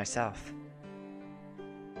going myself.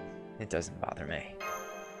 It doesn't bother me.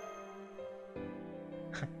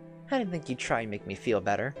 I didn't think you'd try and make me feel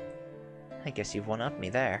better. I guess you've one-upped me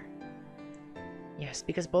there. Yes,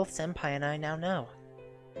 because both Senpai and I now know.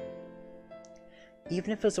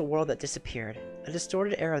 Even if it was a world that disappeared, a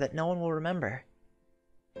distorted era that no one will remember.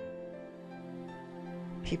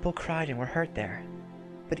 People cried and were hurt there,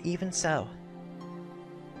 but even so,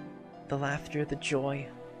 the laughter, the joy,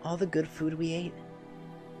 all the good food we ate,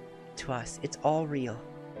 to us, it's all real,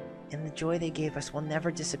 and the joy they gave us will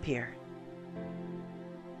never disappear.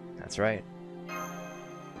 That's right.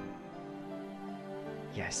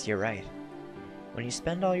 Yes, you're right. When you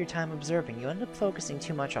spend all your time observing, you end up focusing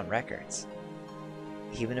too much on records.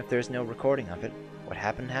 Even if there's no recording of it, what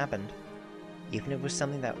happened happened. Even if it was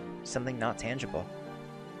something not tangible.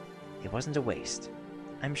 It wasn't a waste.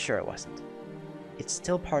 I'm sure it wasn't. It's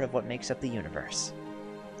still part of what makes up the universe.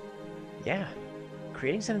 Yeah,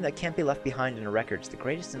 creating something that can't be left behind in a record is the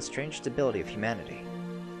greatest and strangest ability of humanity.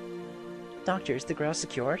 Doctor, is the Grail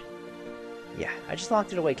secured? Yeah, I just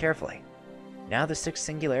locked it away carefully. Now the 6th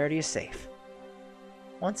Singularity is safe.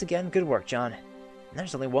 Once again, good work, John. And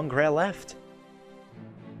there's only one Grail left.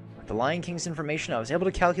 With the Lion King's information, I was able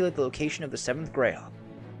to calculate the location of the 7th Grail.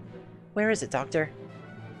 Where is it, Doctor?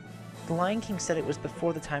 The Lion King said it was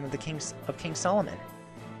before the time of King Solomon.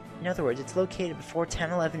 In other words, it's located before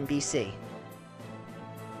 1011 BC.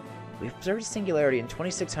 We observed a singularity in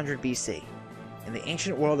 2600 BC, in the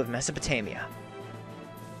ancient world of Mesopotamia.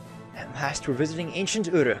 At last, we're visiting ancient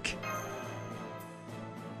Uruk.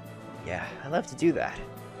 Yeah, I love to do that,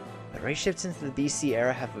 but race shifts into the BC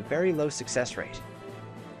era have a very low success rate.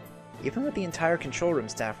 Even with the entire control room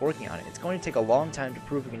staff working on it, it's going to take a long time to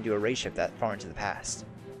prove we can do a race shift that far into the past.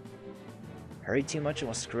 Hurry too much and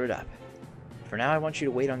we'll screw it up. For now, I want you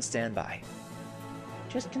to wait on standby.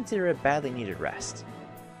 Just consider it badly needed rest.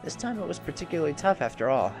 This time it was particularly tough after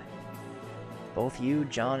all. Both you,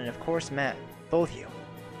 John, and of course both you,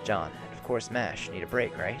 John, and of course Mash, need a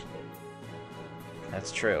break, right?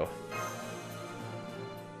 That's true.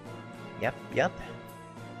 Yep.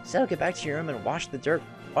 So get back to your room and wash off the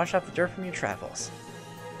dirt from your travels.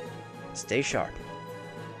 Stay sharp.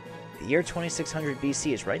 The year 2600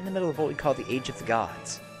 BC is right in the middle of what we call the Age of the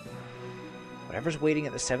Gods. Whatever's waiting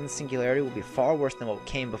at the 7th Singularity will be far worse than what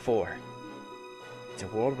came before. It's a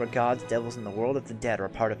world where gods, devils, and the world of the dead are a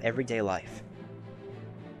part of everyday life.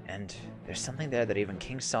 And there's something there that even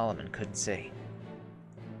King Solomon couldn't see.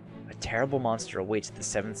 A terrible monster awaits at the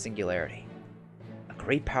 7th Singularity. A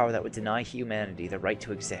great power that would deny humanity the right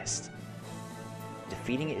to exist.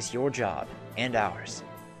 Defeating it is your job, and ours.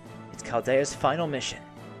 It's Chaldea's final mission.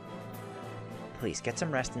 Please, get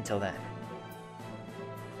some rest until then.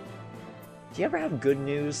 Do you ever have good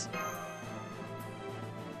news?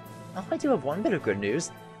 Oh, I do have one bit of good news.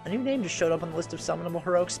 A new name just showed up on the list of summonable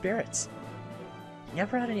heroic spirits. He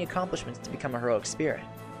never had any accomplishments to become a heroic spirit.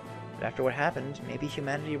 But after what happened, maybe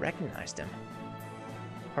humanity recognized him.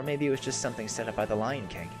 Or maybe it was just something set up by the Lion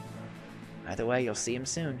King. Either way, you'll see him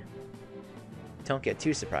soon. Don't get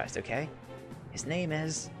too surprised, okay? His name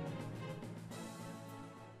is...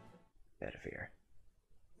 Bedivere.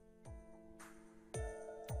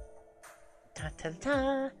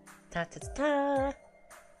 Ta-ta-ta! Ta-ta-ta!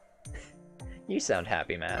 You sound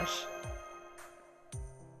happy, Mash.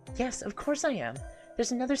 Yes, of course I am.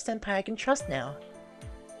 There's another senpai I can trust now.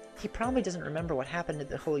 He probably doesn't remember what happened at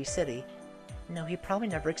the Holy City. No, he probably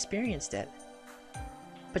never experienced it.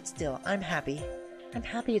 But still, I'm happy. I'm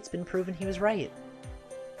happy it's been proven he was right.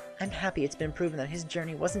 I'm happy it's been proven that his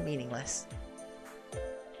journey wasn't meaningless.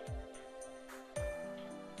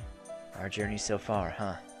 Our journey so far,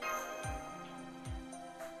 huh?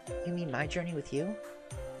 You mean my journey with you?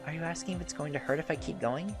 Are you asking if it's going to hurt if I keep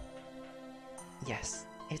going? Yes,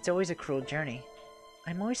 it's always a cruel journey.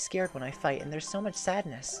 I'm always scared when I fight and there's so much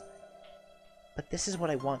sadness. But this is what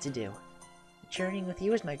I want to do. Journeying with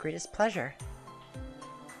you is my greatest pleasure.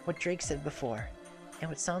 What Drake said before, and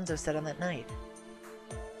what Sanzo said on that night.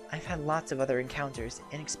 I've had lots of other encounters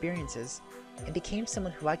and experiences, and became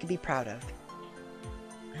someone who I could be proud of.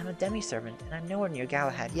 I'm a demi-servant, and I'm nowhere near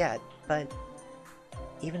Galahad yet, but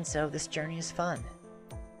even so, this journey is fun.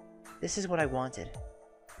 This is what I wanted.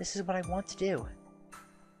 This is what I want to do.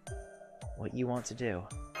 What you want to do?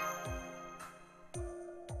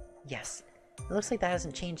 Yes, it looks like that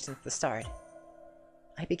hasn't changed since the start.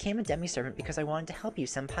 I became a demi-servant because I wanted to help you,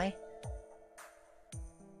 Senpai.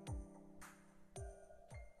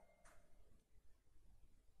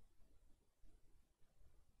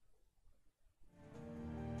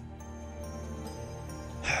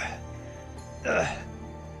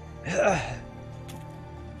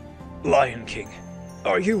 Lion King,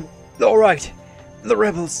 are you alright? The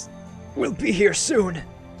rebels will be here soon.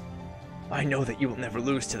 I know that you will never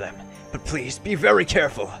lose to them, but please be very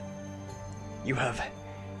careful. You have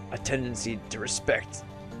a tendency to respect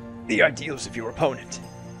the ideals of your opponent.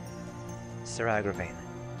 Sir Agravain,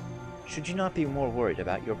 should you not be more worried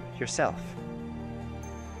about yourself?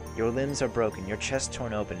 Your limbs are broken, your chest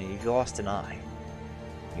torn open, and you've lost an eye.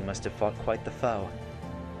 You must have fought quite the foe.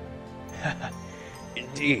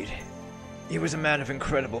 Indeed. He was a man of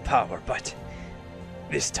incredible power, but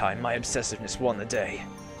this time my obsessiveness won the day.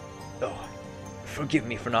 Oh, forgive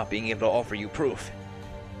me for not being able to offer you proof.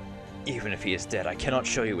 Even if he is dead, I cannot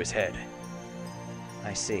show you his head.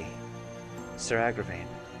 I see. Sir Agravain,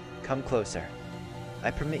 come closer.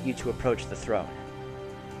 I permit you to approach the throne.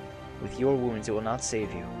 With your wounds it will not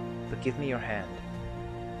save you, but give me your hand.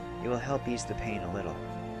 It will help ease the pain a little.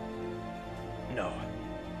 No,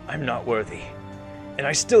 I'm not worthy. And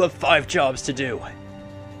I still have 5 jobs to do.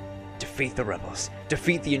 Defeat the rebels,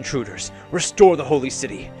 defeat the intruders, restore the holy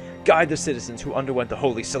city, guide the citizens who underwent the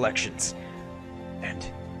holy selections. And,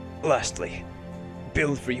 lastly,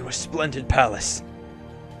 build for you a splendid palace.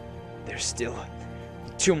 There's still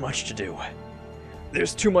too much to do.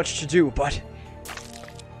 There's too much to do, but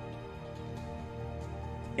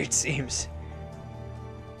it seems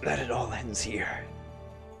that it all ends here.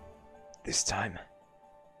 This time,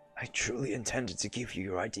 I truly intended to give you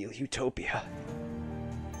your ideal utopia.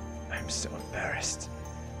 I'm so embarrassed.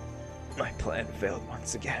 My plan failed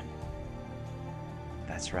once again.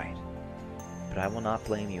 That's right. But I will not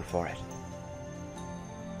blame you for it.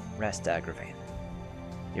 Rest, Agravain.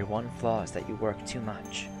 Your one flaw is that you work too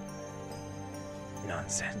much.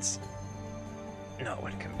 Nonsense. Not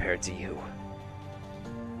when compared to you.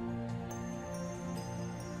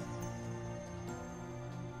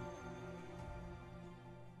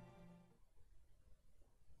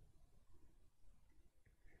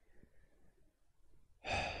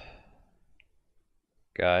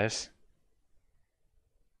 Guys,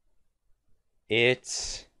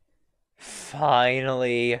 it's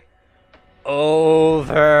finally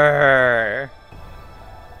over.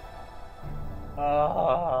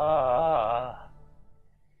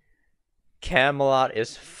 Camelot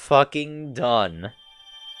is fucking done.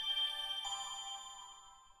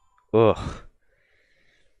 Ugh.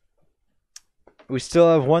 We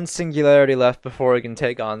still have one singularity left before we can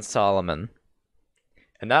take on Solomon.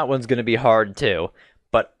 And that one's gonna be hard too.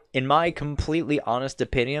 But in my completely honest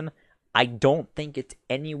opinion, I don't think it's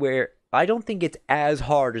as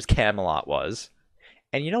hard as Camelot was.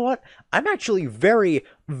 And you know what? I'm actually very,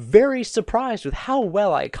 very surprised with how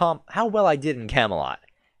well I did in Camelot.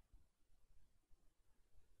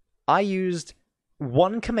 I used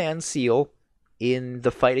one command seal in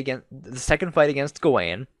the second fight against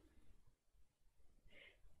Gawain,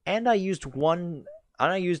 and I used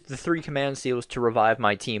the 3 command seals to revive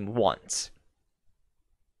my team once.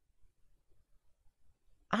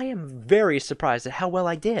 I am very surprised at how well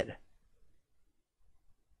I did.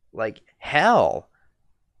 Like, hell.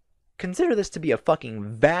 Consider this to be a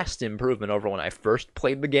fucking vast improvement over when I first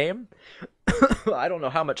played the game. I don't know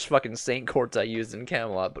how much fucking Saint Courts I used in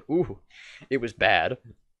Camelot, but ooh, it was bad.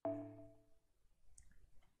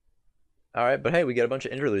 Alright, but hey, we get a bunch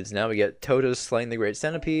of interludes now. We get Tota's slaying the Great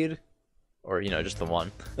Centipede. Or, you know, just the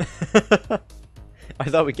one. I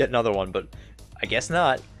thought we'd get another one, but I guess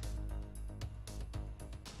not.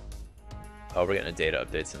 Oh, we're getting a data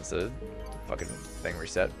update since the fucking thing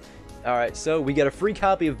reset. Alright, so we get a free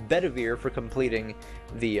copy of Bedivere for completing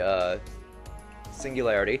the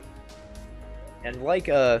Singularity. And like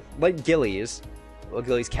Gillies, well,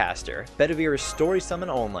 Gillies Caster, Bedivere is story summon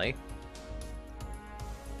only.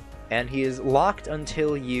 And he is locked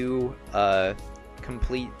until you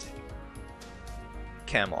complete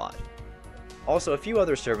Camelot. Also, a few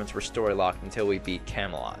other servants were story locked until we beat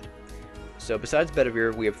Camelot. So besides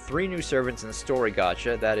Bedivere, we have 3 new servants in Story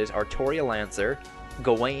Gacha. That is Artoria Lancer,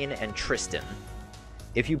 Gawain, and Tristan.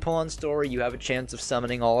 If you pull on Story, you have a chance of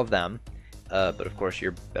summoning all of them. But of course,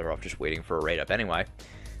 you're better off just waiting for a raid up anyway.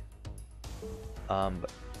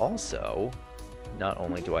 But also, not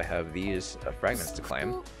only do I have these fragments to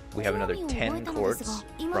claim, we have another 10 quartz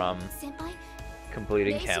from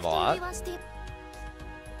completing Camelot,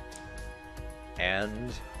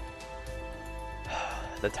 and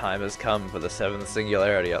the time has come for the 7th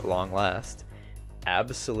singularity at long last.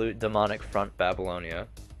 Absolute demonic front Babylonia.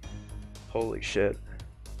 Holy shit.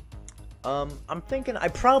 I'm thinking I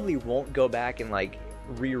probably won't go back and like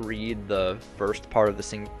reread the first part of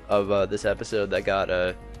this episode that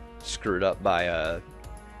got screwed up by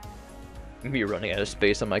me running out of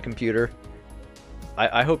space on my computer.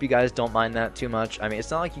 I hope you guys don't mind that too much. I mean,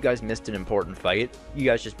 it's not like you guys missed an important fight. You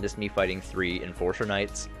guys just missed me fighting 3 Enforcer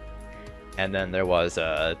Knights. And then there was,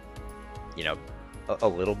 you know, a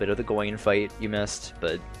little bit of the Gawain fight you missed,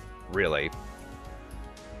 but really,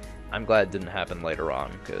 I'm glad it didn't happen later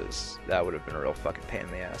on, because that would have been a real fucking pain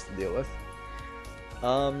in the ass to deal with.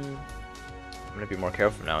 I'm gonna be more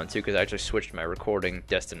careful now, and too, because I actually switched my recording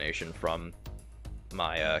destination from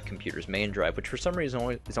my computer's main drive, which for some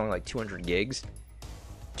reason is only like 200 gigs,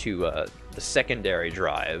 to the secondary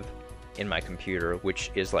drive in my computer,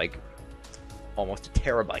 which is like almost a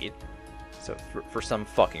terabyte. So for some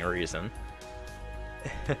fucking reason.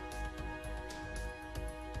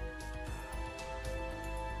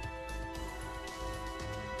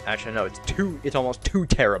 Actually, no, it's almost 2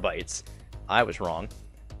 terabytes. I was wrong.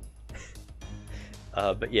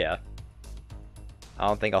 But yeah. I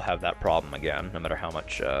don't think I'll have that problem again, no matter how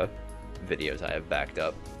much videos I have backed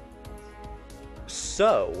up.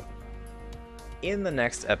 So, in the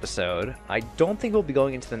next episode, I don't think we'll be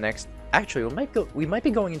going into the next... Actually, we might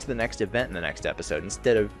be going into the next event in the next episode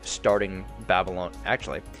instead of starting Babylon.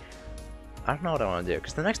 Actually, I don't know what I want to do,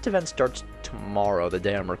 because the next event starts tomorrow, the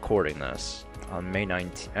day I'm recording this, on May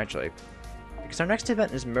 19th. Actually, because our next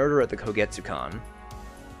event is Murder at the Kogetsukan.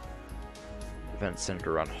 Event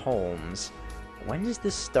centered around Holmes. When does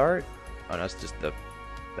this start? Oh, no, that's the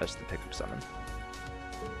pickup summon.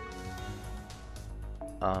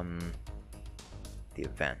 The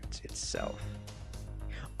event itself.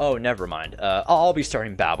 Oh, never mind. I'll be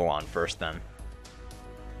starting Babylon first then.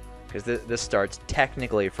 Because this starts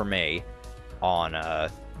technically for me on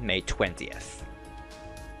May 20th.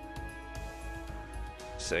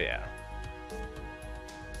 So yeah.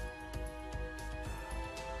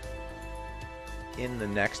 In the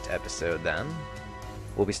next episode then,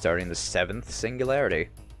 we'll be starting the 7th singularity.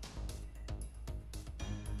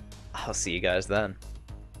 I'll see you guys then.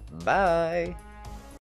 Bye!